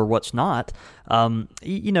legal or what's not,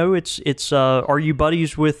 it's are you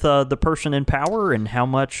buddies with the person in power, and how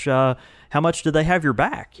much do they have your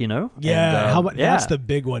back, Yeah, and, that's the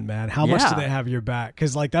big one, man. How much do they have your back?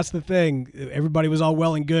 Because, that's the thing. Everybody was all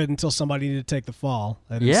well and good until somebody needed to take the fall.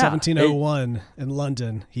 And in 1701 in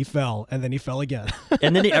London, he fell, and then he fell again.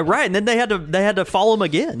 And then and then they had to follow him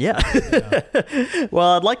again. Yeah.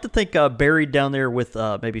 Well, I'd like to think buried down there with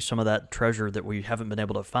maybe some of that treasure that we haven't been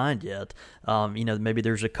able to find yet. Maybe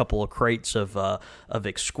there's a couple of crates of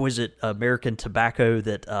exquisite American tobacco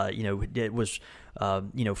that it was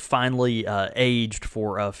finally aged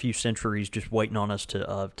for a few centuries, just waiting on us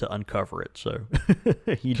to uncover it. So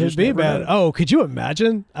you could be bad. Oh, could you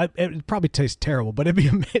imagine? It probably tastes terrible, but it'd be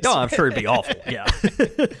amazing. No, I'm sure it'd be awful. Yeah,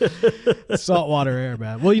 saltwater air,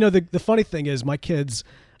 man. Well, the funny thing is, my kids,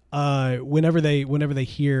 whenever they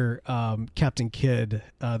hear Captain Kidd,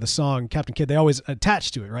 the song Captain Kidd, they always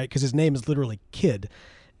attach to it, right? Because his name is literally Kidd.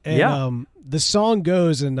 And the song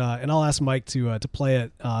goes, and I'll ask Mike to play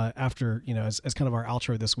it after, as kind of our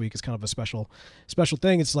outro this week. Is kind of a special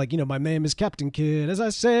thing. It's like, my name is Captain Kidd as I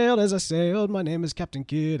sailed, my name is Captain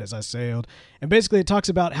Kidd as I sailed. And basically it talks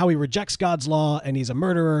about how he rejects God's law and he's a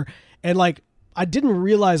murderer. And I didn't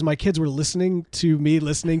realize my kids were listening to me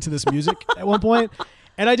listening to this music at one point.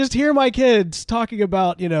 And I just hear my kids talking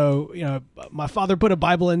about, my father put a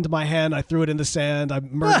Bible into my hand. I threw it in the sand. I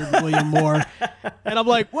murdered William Moore. And I'm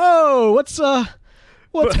like, whoa, what's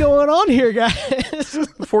going on here, guys?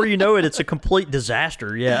 Before you know it, it's a complete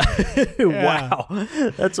disaster. Yeah. Wow.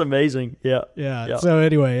 That's amazing. Yeah. So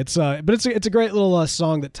anyway, it's a great little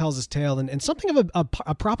song that tells his tale, and something of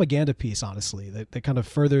a propaganda piece, honestly, that kind of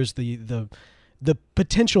furthers the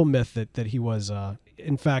potential myth that he was,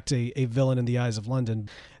 in fact, a villain in the eyes of London.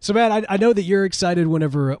 So, man, I know that you're excited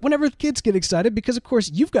whenever kids get excited, because, of course,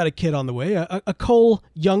 you've got a kid on the way, a Cole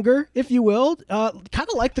Younger, if you will, kind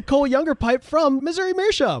of like the Cole Younger pipe from Missouri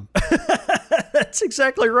Meerschaum. That's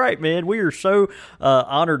exactly right, man. We are so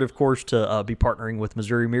honored, of course, to be partnering with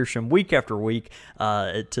Missouri Meerschaum week after week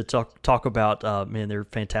to talk about, their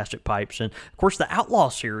fantastic pipes. And, of course, the Outlaw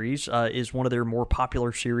series is one of their more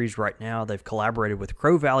popular series right now. They've collaborated with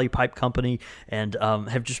Crow Valley Pipe Company and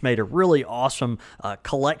have just made a really awesome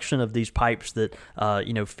collection of these pipes that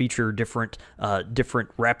feature different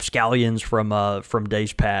rapscallions from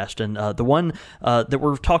days past. And the one that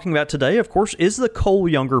we're talking about today, of course, is the Cole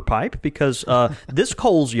Younger pipe, because this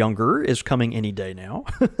Cole's Younger is coming any day now.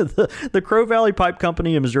 The Crow Valley Pipe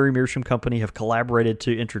Company and Missouri Meerschaum Company have collaborated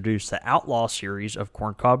to introduce the Outlaw series of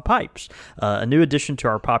corncob pipes, a new addition to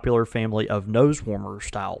our popular family of nose warmer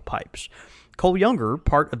style pipes. Cole Younger,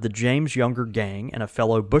 part of the James Younger gang and a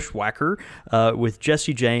fellow bushwhacker with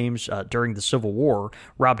Jesse James during the Civil War,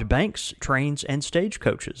 robbed banks, trains, and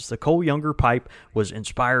stagecoaches. The Cole Younger pipe was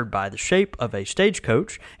inspired by the shape of a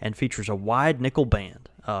stagecoach and features a wide nickel band.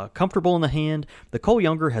 Comfortable in the hand, the Cole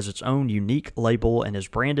Younger has its own unique label and is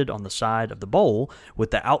branded on the side of the bowl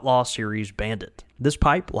with the Outlaw Series Bandit. This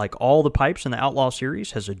pipe, like all the pipes in the Outlaw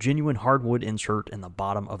series, has a genuine hardwood insert in the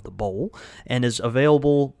bottom of the bowl and is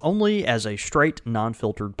available only as a straight,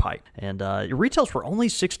 non-filtered pipe. And it retails for only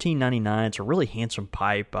 $16.99. It's a really handsome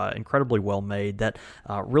pipe, incredibly well made. That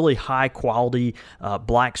really high quality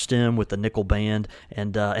black stem with the nickel band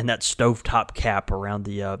and that stovetop cap around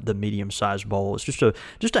the medium sized bowl. It's just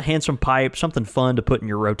a handsome pipe, something fun to put in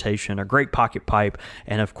your rotation, a great pocket pipe,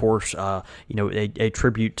 and of course, a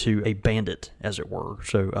tribute to a bandit, as it were.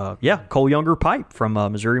 So, Cole Younger pipe from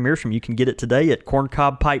Missouri Meerschaum. You can get it today at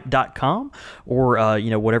corncobpipe.com or,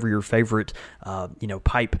 whatever your favorite,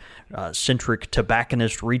 pipe-centric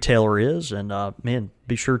tobacconist retailer is. And,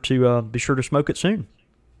 be sure to smoke it soon.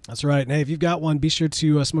 That's right. And hey, if you've got one, be sure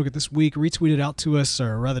to smoke it this week. Retweet it out to us,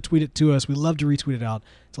 or rather tweet it to us. We love to retweet it out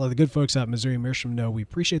to let the good folks out at Missouri Meerschaum know we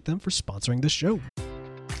appreciate them for sponsoring this show.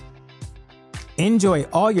 Enjoy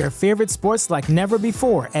all your favorite sports like never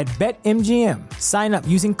before at BetMGM. Sign up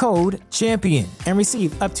using code CHAMPION and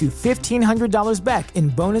receive up to $1,500 back in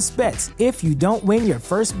bonus bets if you don't win your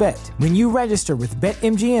first bet. When you register with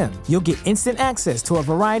BetMGM, you'll get instant access to a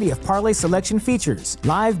variety of parlay selection features,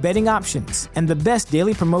 live betting options, and the best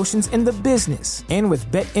daily promotions in the business. And with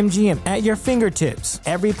BetMGM at your fingertips,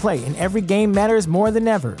 every play and every game matters more than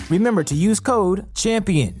ever. Remember to use code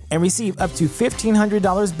CHAMPION and receive up to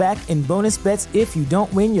 $1,500 back in bonus bets if you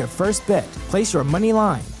don't win your first bet. Place your money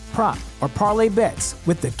line, prop, or parlay bets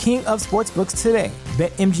with the king of sportsbooks today.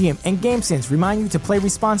 BetMGM and GameSense remind you to play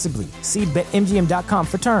responsibly. See BetMGM.com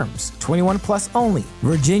for terms. 21 plus only.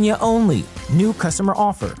 Virginia only. New customer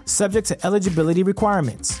offer. Subject to eligibility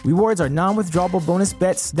requirements. Rewards are non-withdrawable bonus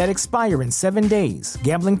bets that expire in 7 days.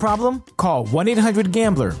 Gambling problem? Call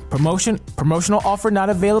 1-800-GAMBLER. Promotional offer not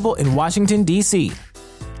available in Washington, D.C.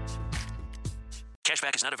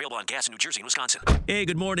 Cashback is not available on gas in New Jersey and Wisconsin. Hey,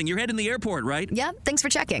 good morning. You're heading to the airport, right? Yep, thanks for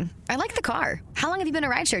checking. I like the car. How long have you been a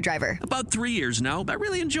rideshare driver? About 3 years now. I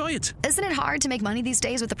really enjoy it. Isn't it hard to make money these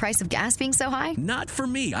days with the price of gas being so high? Not for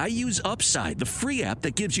me. I use Upside, the free app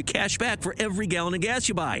that gives you cash back for every gallon of gas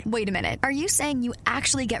you buy. Wait a minute. Are you saying you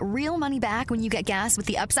actually get real money back when you get gas with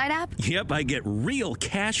the Upside app? Yep, I get real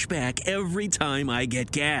cash back every time I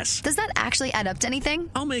get gas. Does that actually add up to anything?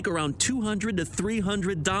 I'll make around $200 to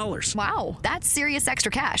 $300. Wow, that's serious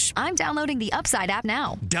extra cash. I'm downloading the Upside app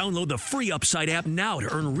now. Download the free Upside app now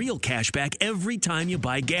to earn real cash back every time you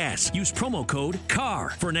buy gas. Use promo code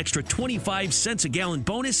CAR for an extra 25 cents a gallon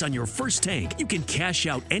bonus on your first tank. You can cash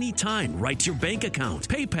out anytime right to your bank account,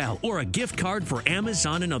 PayPal, or a gift card for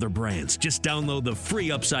Amazon and other brands. Just download the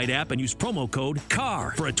free Upside app and use promo code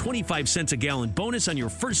CAR for a 25 cents a gallon bonus on your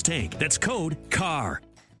first tank. That's code CAR.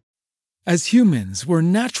 As humans, we're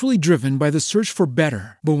naturally driven by the search for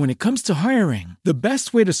better. But when it comes to hiring, the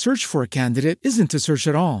best way to search for a candidate isn't to search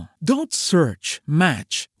at all. Don't search,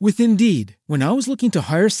 match with Indeed. When I was looking to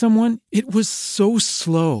hire someone, it was so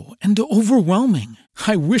slow and overwhelming.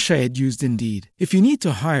 I wish I had used Indeed. If you need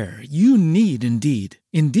to hire, you need Indeed.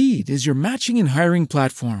 Indeed is your matching and hiring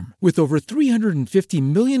platform with over 350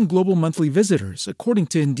 million global monthly visitors, according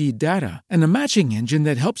to Indeed data, and a matching engine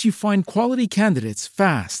that helps you find quality candidates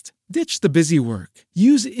fast. Ditch the busy work.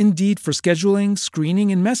 Use Indeed for scheduling, screening,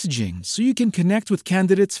 and messaging so you can connect with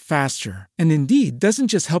candidates faster. And Indeed doesn't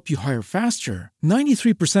just help you hire faster.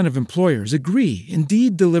 93% of employers agree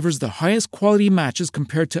Indeed delivers the highest quality matches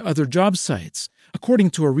compared to other job sites, according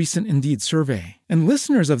to a recent Indeed survey. And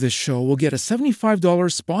listeners of this show will get a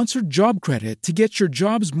 $75 sponsored job credit to get your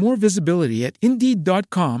jobs more visibility at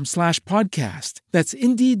Indeed.com/podcast. That's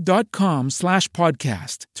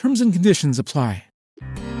Indeed.com/podcast. Terms and conditions apply.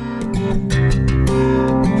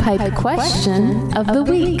 Pipe question of the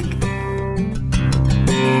week.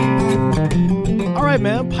 All right,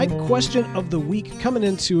 man. Pipe question of the week coming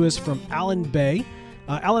into us from Alan Bay.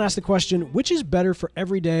 Alan asked the question, which is better for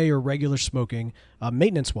everyday or regular smoking,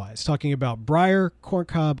 maintenance-wise? Talking about briar,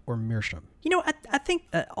 corncob, or meerschaum. You know, I think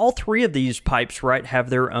all three of these pipes, right, have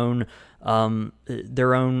their own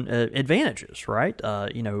advantages, right?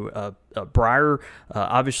 Briar,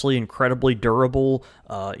 obviously incredibly durable.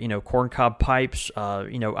 Corncob pipes,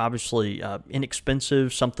 obviously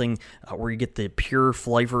inexpensive, something where you get the pure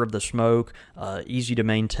flavor of the smoke, easy to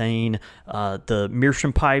maintain. The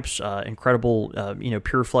meerschaum pipes, incredible,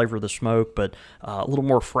 pure flavor of the smoke, but a little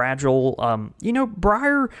more fragile.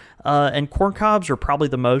 Briar and corncobs are probably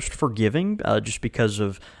the most forgiving, just because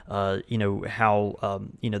of how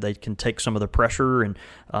they can take some of the pressure and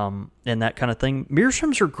that kind of thing.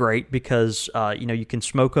 Meerschaums are great because you can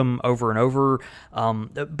smoke them over and over,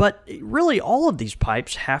 but really all of these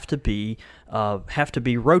pipes have to be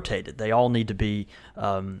rotated. They all need to be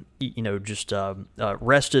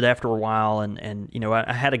rested after a while. And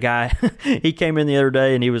I had a guy he came in the other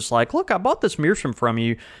day and he was like, "Look, I bought this meerschaum from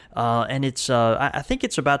you, and it's I think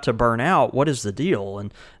it's about to burn out. What is the deal?"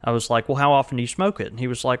 And I was like, "Well, how often do you smoke it?" And he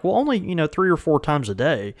was like, "Well, only 3 or 4 times a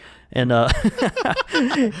day." And I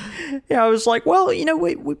was like, "Well,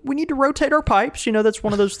 we need to rotate our pipes. That's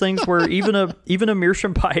one of those things where even a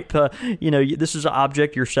meerschaum pipe, this is an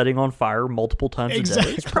object you're setting on fire multiple times a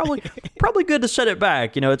day. It's probably good to set it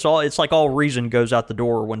back. It's like all reason goes out the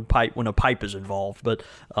door when a pipe is involved. But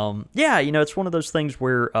it's one of those things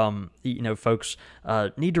where folks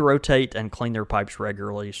need to rotate and clean their pipes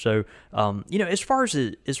regularly. So as far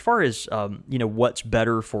as what's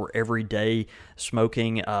better for everyday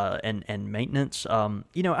smoking and maintenance,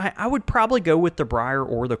 I would probably go with the briar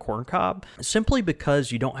or the corncob, simply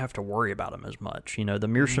because you don't have to worry about them as much. The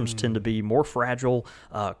meerschaums tend to be more fragile.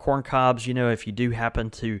 Corncobs, if you do happen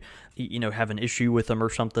to have an issue with them or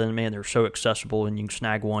something, man, they're so accessible and you can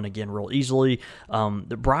snag one again real easily.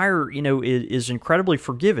 The briar, is incredibly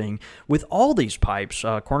forgiving with all these pipes,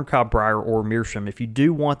 corncob, briar, or meerschaum. If you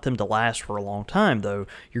do want them to last for a long time, though,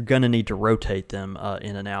 you're going to need to rotate them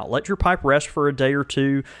in and out. Let your pipe rest for a day or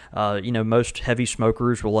two. Most heavy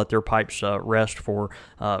smokers will let their pipes rest for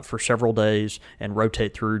several days and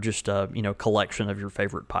rotate through just collection of your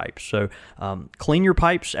favorite pipes. So clean your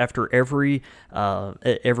pipes after every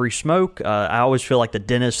smoke. I always feel like the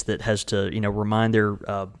dentist that has to remind their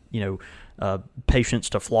patients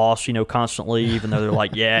to floss, constantly, even though they're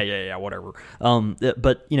like, yeah, whatever.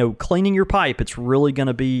 But, cleaning your pipe, it's really going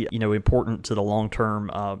to be, important to the long-term,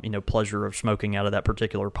 pleasure of smoking out of that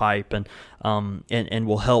particular pipe, and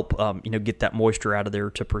will help, get that moisture out of there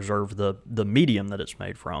to preserve the medium that it's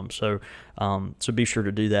made from. So be sure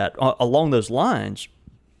to do that. Along those lines,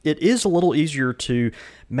 it is a little easier to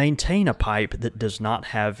maintain a pipe that does not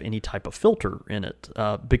have any type of filter in it,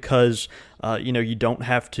 because you don't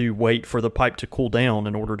have to wait for the pipe to cool down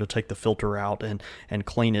in order to take the filter out and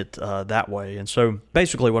clean it that way. And so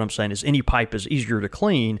basically what I'm saying is any pipe is easier to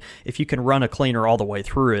clean if you can run a cleaner all the way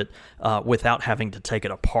through it without having to take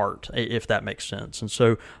it apart, if that makes sense. And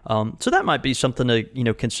so that might be something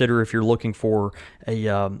to consider if you're looking for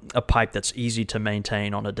a pipe that's easy to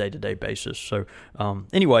maintain on a day-to-day basis. So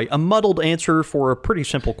anyway, a muddled answer for a pretty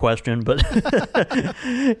simple question, but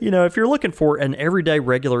if you're looking for an everyday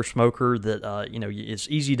regular smoker that it's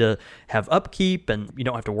easy to have upkeep and you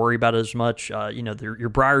don't have to worry about it as much, your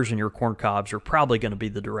briars and your corn cobs are probably going to be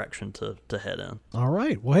the direction to head in. All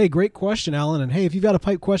right. Well, hey, great question, Alan. And hey, if you've got a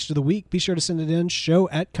pipe question of the week, be sure to send it in,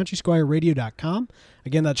 show@countrysquireradio.com.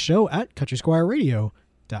 Again, that's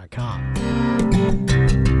show@countrysquireradio.com.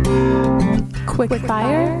 Quick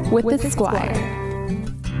Fire with the Squire.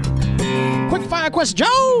 Quick fire question,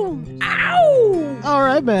 Joe! Ow! All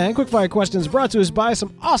right, man. Quick fire questions brought to us by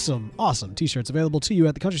some awesome t-shirts available to you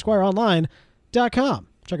at thecountrysquireonline.com.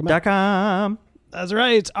 Check them out. .com. That's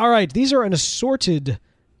right. All right. These are an assorted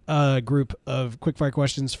group of quick fire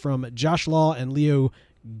questions from Josh Law and Leo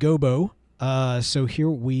Gobo. So here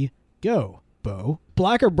we go. Bo.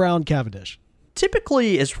 Black or brown Cavendish?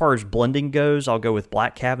 Typically, as far as blending goes, I'll go with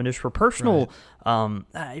black Cavendish. For personal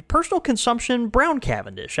consumption, brown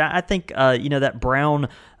Cavendish. I think that brown,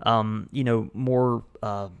 more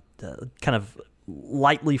kind of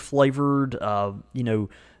lightly flavored,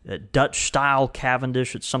 Dutch style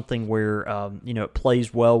Cavendish. It's something where it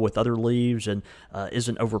plays well with other leaves and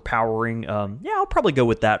isn't overpowering. I'll probably go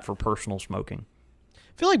with that for personal smoking. I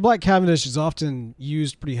feel like black Cavendish is often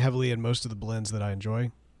used pretty heavily in most of the blends that I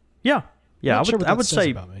enjoy. Yeah. Yeah, I would say.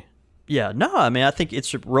 About me. Yeah, no, I mean, I think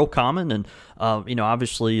it's real common, and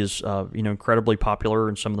obviously is incredibly popular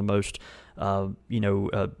in some of the most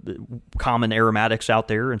common aromatics out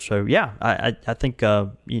there, and so yeah, I think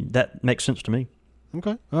that makes sense to me.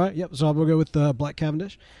 Okay, all right, yep. So I'm gonna go with black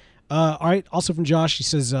Cavendish. All right. Also from Josh, he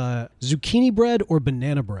says zucchini bread or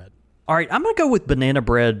banana bread. All right, I'm going to go with banana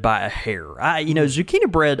bread by a hair.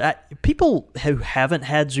 Zucchini bread, people who haven't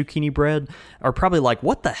had zucchini bread are probably like,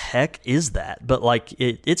 what the heck is that? But like,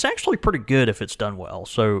 it's actually pretty good if it's done well.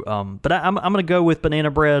 So, but I'm going to go with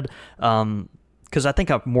banana bread because I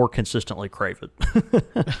think I more consistently crave it.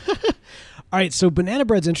 All right, so banana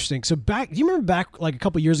bread's interesting. So do you remember back like a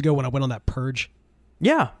couple years ago when I went on that purge?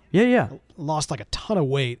 Yeah. Lost like a ton of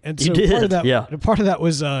weight, and so you did, part of that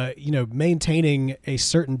was maintaining a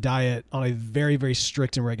certain diet on a very, very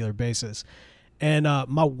strict and regular basis. And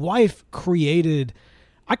my wife created,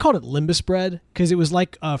 I called it Limbus bread because it was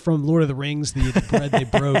like from Lord of the Rings, the bread they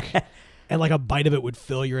broke, and like a bite of it would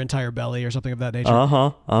fill your entire belly or something of that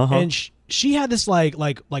nature. And she had this like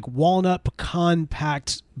walnut pecan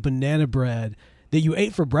packed banana bread that you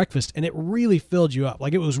ate for breakfast, and it really filled you up.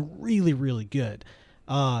 Like it was really, really good.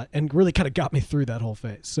 And really kind of got me through that whole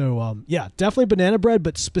phase. So, definitely banana bread,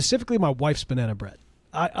 but specifically my wife's banana bread.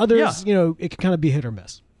 Others, it can kind of be hit or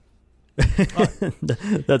miss. That's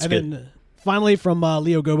good. Then, finally, from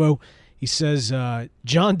Leo Gobo, he says,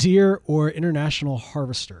 John Deere or International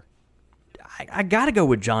Harvester? I got to go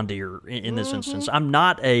with John Deere in this instance. I'm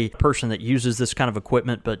not a person that uses this kind of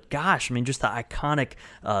equipment, but gosh, I mean, just the iconic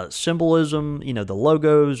symbolism, the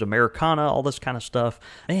logos, Americana, all this kind of stuff.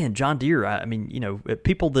 Man, John Deere, I mean,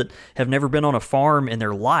 people that have never been on a farm in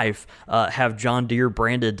their life have John Deere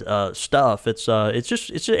branded stuff. It's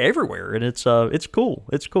everywhere, and it's cool.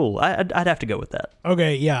 It's cool. I'd have to go with that.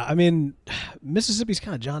 Okay, yeah. I mean, Mississippi's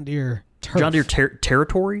kind of John Deere. Turf. John Deere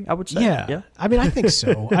territory, I would say. Yeah. I mean, I think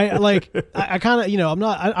so. I kind of,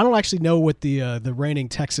 I don't actually know what the reigning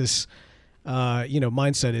Texas,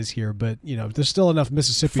 mindset is here, but there's still enough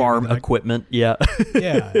Mississippi farm equipment. Yeah.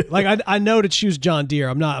 Yeah. Like I know to choose John Deere.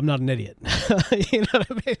 I'm not an idiot. You know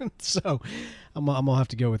what I mean? So I'm gonna have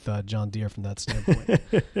to go with John Deere from that standpoint.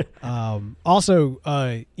 Also,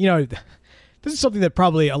 this is something that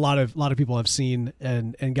probably a lot of people have seen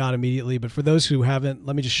and got immediately, but for those who haven't,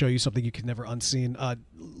 let me just show you something you can never unseen.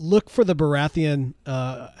 Look for the Baratheon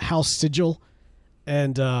house sigil,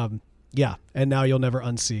 and now you'll never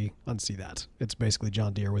unsee that. It's basically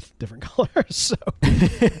John Deere with different colors. So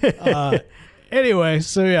anyway,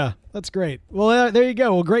 so yeah, That's great. Well, there you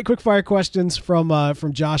go. Well, great quickfire questions from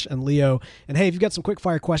Josh and Leo. And hey, if you've got some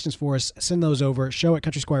quickfire questions for us, send those over.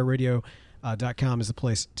 show@countrysquireradio.com is the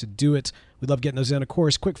place to do it. We love getting those in. Of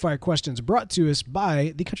course, quickfire questions brought to us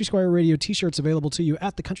by the Country Squire Radio t-shirts available to you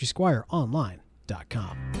at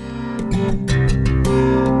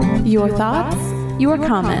thecountrysquireonline.com. Your thoughts, your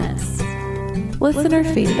comments, listener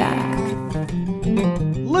feedback.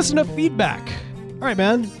 Listener feedback. All right,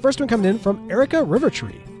 man. First one coming in from Erica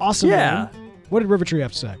Rivertree. Awesome. Yeah. Man. What did Rivertree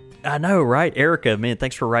have to say? I know, right? Erica, man,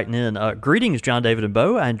 thanks for writing in. Greetings, John, David, and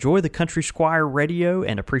Bo. I enjoy the Country Squire Radio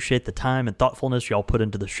and appreciate the time and thoughtfulness y'all put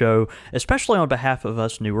into the show, especially on behalf of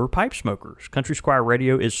us newer pipe smokers. Country Squire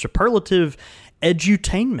Radio is superlative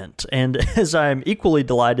edutainment, and as I'm equally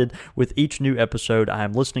delighted with each new episode, I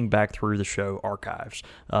am listening back through the show archives.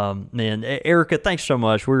 Man, Erica, thanks so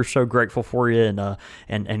much. We're so grateful for you,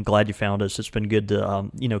 and glad you found us. It's been good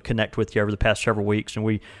to connect with you over the past several weeks, and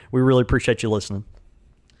we really appreciate you listening.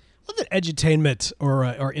 I love that edutainment or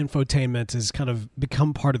infotainment has kind of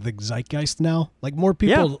become part of the zeitgeist now. Like, more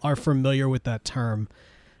people are familiar with that term.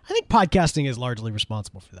 I think podcasting is largely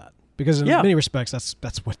responsible for that because in many respects, that's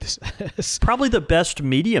what this is. Probably the best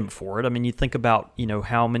medium for it. I mean, you think about,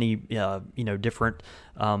 how many, different,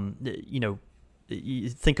 you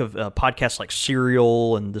think of podcasts like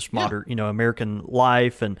Serial and This Modern, American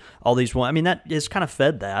Life and all these. I mean, that is kind of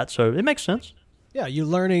fed that. So it makes sense. Yeah, you're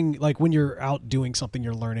learning, like when you're out doing something,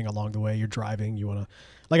 you're learning along the way. You're driving, you want to,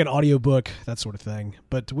 like an audiobook, that sort of thing.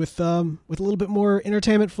 But with a little bit more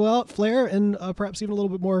entertainment flair and perhaps even a little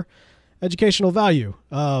bit more educational value.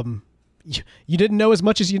 You didn't know as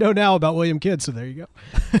much as you know now about William Kidd, so there you go.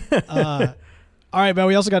 All right, man,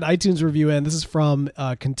 we also got an iTunes review in. This is from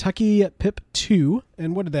Kentucky Pip 2.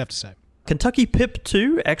 And what did they have to say? Kentucky Pip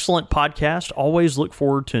 2, excellent podcast. Always look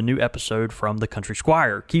forward to a new episode from the Country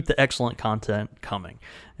Squire. Keep the excellent content coming.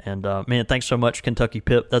 And man, thanks so much, Kentucky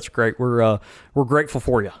Pip. That's great. We're grateful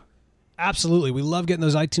for you. Absolutely. We love getting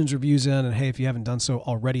those iTunes reviews in. And hey, if you haven't done so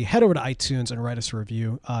already, head over to iTunes and write us a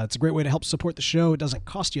review. It's a great way to help support the show. It doesn't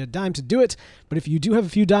cost you a dime to do it. But if you do have a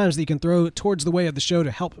few dimes that you can throw towards the way of the show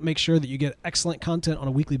to help make sure that you get excellent content on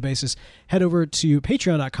a weekly basis, head over to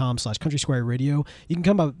patreon.com/Country Squire Radio. You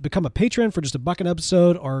can become a patron for just $1 an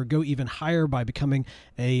episode or go even higher by becoming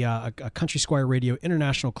a Country Squire Radio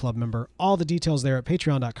International Club member. All the details there at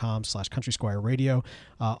patreon.com/Country Squire Radio.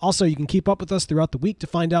 Also, you can keep up with us throughout the week to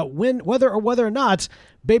find out whether or not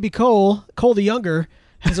baby Cole the Younger,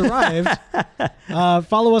 has arrived.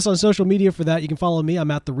 Follow us on social media for that. You can follow me.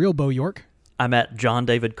 I'm at The Real Bo York. I'm at John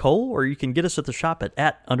David Cole, or you can get us at the shop at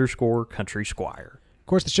 @_Country Squire. Of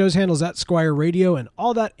course, the show's handle is at Squire Radio, and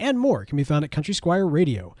all that and more can be found at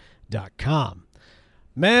countrysquireradio.com.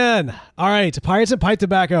 Man, all right, Pirates and Pipe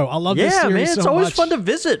Tobacco. I love this series so much. Yeah, man, it's always fun to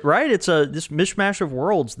visit, right? It's this mishmash of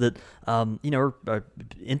worlds that are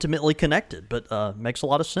intimately connected, but makes a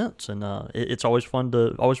lot of sense, and it's always fun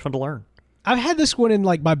to learn. I've had this one in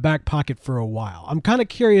like my back pocket for a while. I'm kind of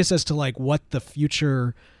curious as to like what the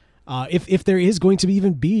future. If there is going to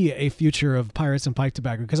even be a future of Pirates and Pipe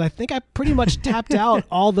Tobacco, because I think I pretty much tapped out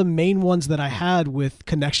all the main ones that I had with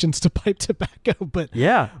connections to pipe tobacco. But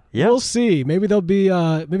we'll see. Maybe there'll be.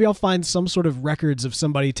 Maybe I'll find some sort of records of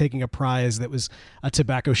somebody taking a prize that was a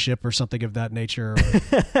tobacco ship or something of that nature.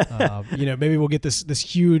 Or, maybe we'll get this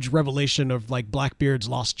huge revelation of like Blackbeard's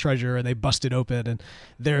lost treasure, and they bust it open, and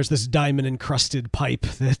there's this diamond encrusted pipe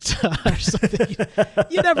that. Or something.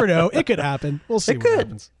 You never know. It could happen. We'll see what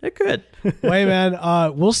happens. It could. Wait, man.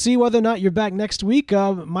 We'll see whether or not you're back next week.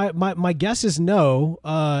 My guess is no.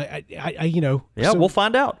 So we'll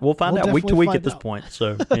find out. We'll find out week to week at this point.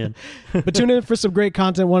 So, man. But tune in for some great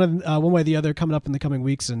content, one way or the other, coming up in the coming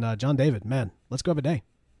weeks. And John David, man, let's go have a day.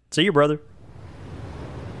 See you, brother.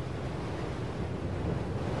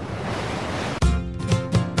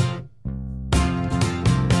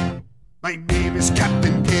 My name is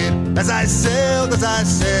Captain Kidd, as I sailed,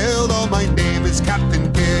 oh, my name is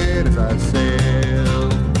Captain Kidd, as I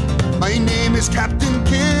sailed. My name is Captain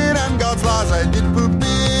Kidd, and God's laws I did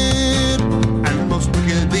forbid, and most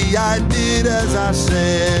wickedly I did as I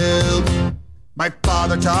sailed. My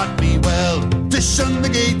father taught me well to shun the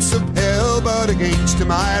gates of hell, but against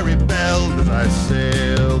him I rebelled as I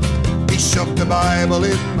sailed. He shoved the Bible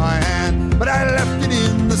in my hand, but I left it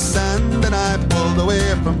in the sand, and I pulled away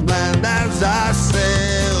from land as I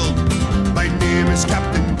sailed. My name is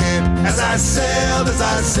Captain Kidd, as I sailed,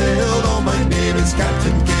 oh, my name is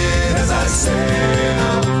Captain Kidd, as I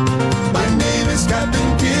sailed. My name is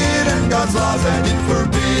Captain Kidd, and God's laws I did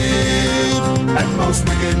forbid, and most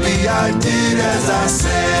wickedly I did as I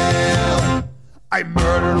sailed. I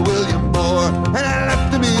murdered William Moore, and I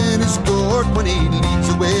left him in his gore. port when he leads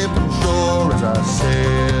away from shore as I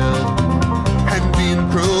sail. And being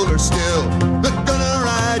crueler still, the gunner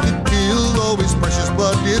I did kill, always precious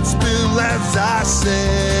blood did spill as I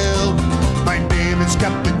sail. My name is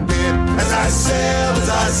Captain Kidd as I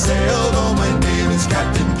sail, oh my name is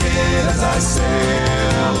Captain Kidd as I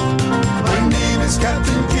sail. My name is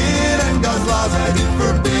Captain Kidd and God's laws I did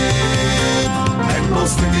forbid, and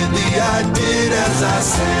most wickedly I did as I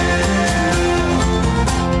sail.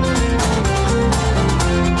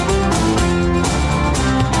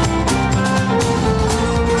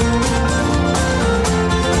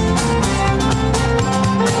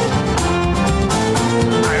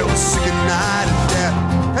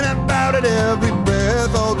 Every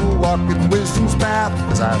breath, all to walk in wisdom's path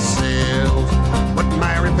as I sailed. But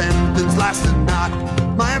my repentance lasted not,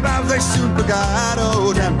 my vows I soon forgot.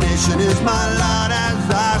 Oh, damnation is my lot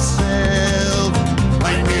as I sailed.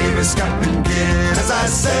 My name is Captain Kidd as I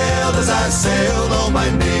sailed, oh my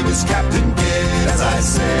name is Captain Kidd as I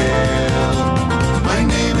sailed. My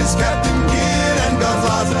name is Captain Kidd and God's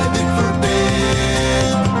laws I did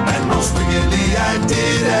forbid, and most wickedly I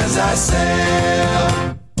did as I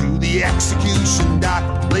sailed. The execution dock,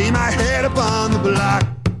 lay my head upon the block.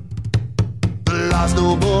 The law's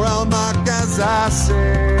no more I'll mock as I sail.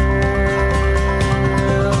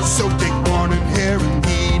 So take warning here and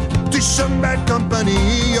heed to shun bad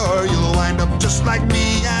company, or you'll wind up just like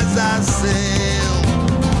me as I sail.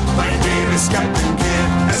 My name is Captain Kidd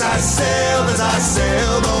as I sail,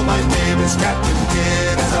 oh my name is Captain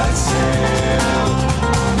Kidd as I sail.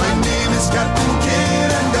 My name is Captain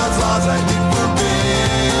Kidd and God's laws I did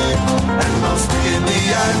forbid, and most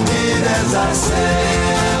wickedly I did as I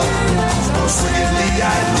sail. Most wickedly I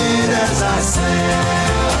did as I sail.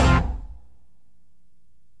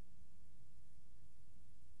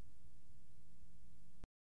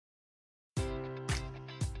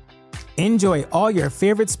 Enjoy all your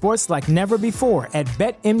favorite sports like never before at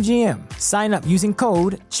BetMGM. Sign up using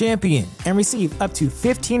code CHAMPION and receive up to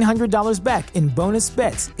 $1,500 back in bonus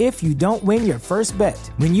bets if you don't win your first bet.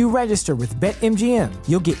 When you register with BetMGM,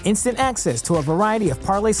 you'll get instant access to a variety of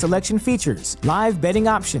parlay selection features, live betting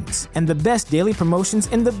options, and the best daily promotions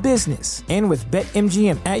in the business. And with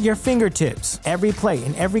BetMGM at your fingertips, every play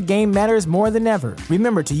and every game matters more than ever.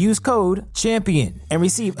 Remember to use code CHAMPION and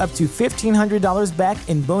receive up to $1,500 back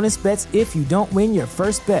in bonus bets if you don't win your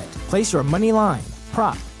first bet. Place your money line,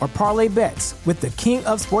 prop, or parlay bets with the king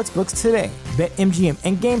of sportsbooks today. BetMGM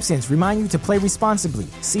and GameSense remind you to play responsibly.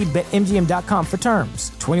 See BetMGM.com for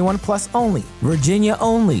terms. 21 plus only. Virginia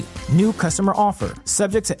only. New customer offer.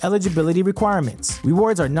 Subject to eligibility requirements.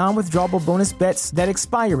 Rewards are non-withdrawable bonus bets that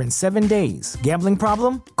expire in 7 days. Gambling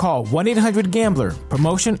problem? Call 1-800-GAMBLER.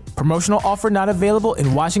 Promotional offer not available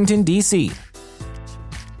in Washington, D.C.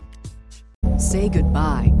 Say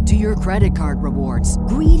goodbye to your credit card rewards.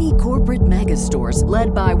 Greedy corporate mega stores,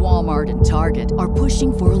 led by Walmart and Target, are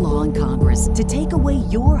pushing for a law in Congress to take away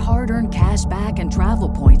your hard-earned cash back and travel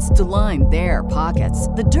points to line their pockets.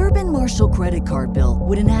 The Durbin-Marshall credit card bill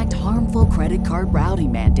would enact harmful credit card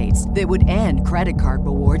routing mandates that would end credit card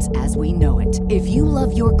rewards as we know it. If you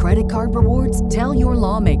love your credit card rewards, tell your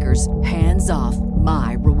lawmakers, hands off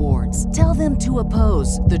my rewards. Tell them to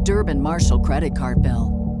oppose the Durbin-Marshall credit card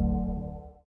bill.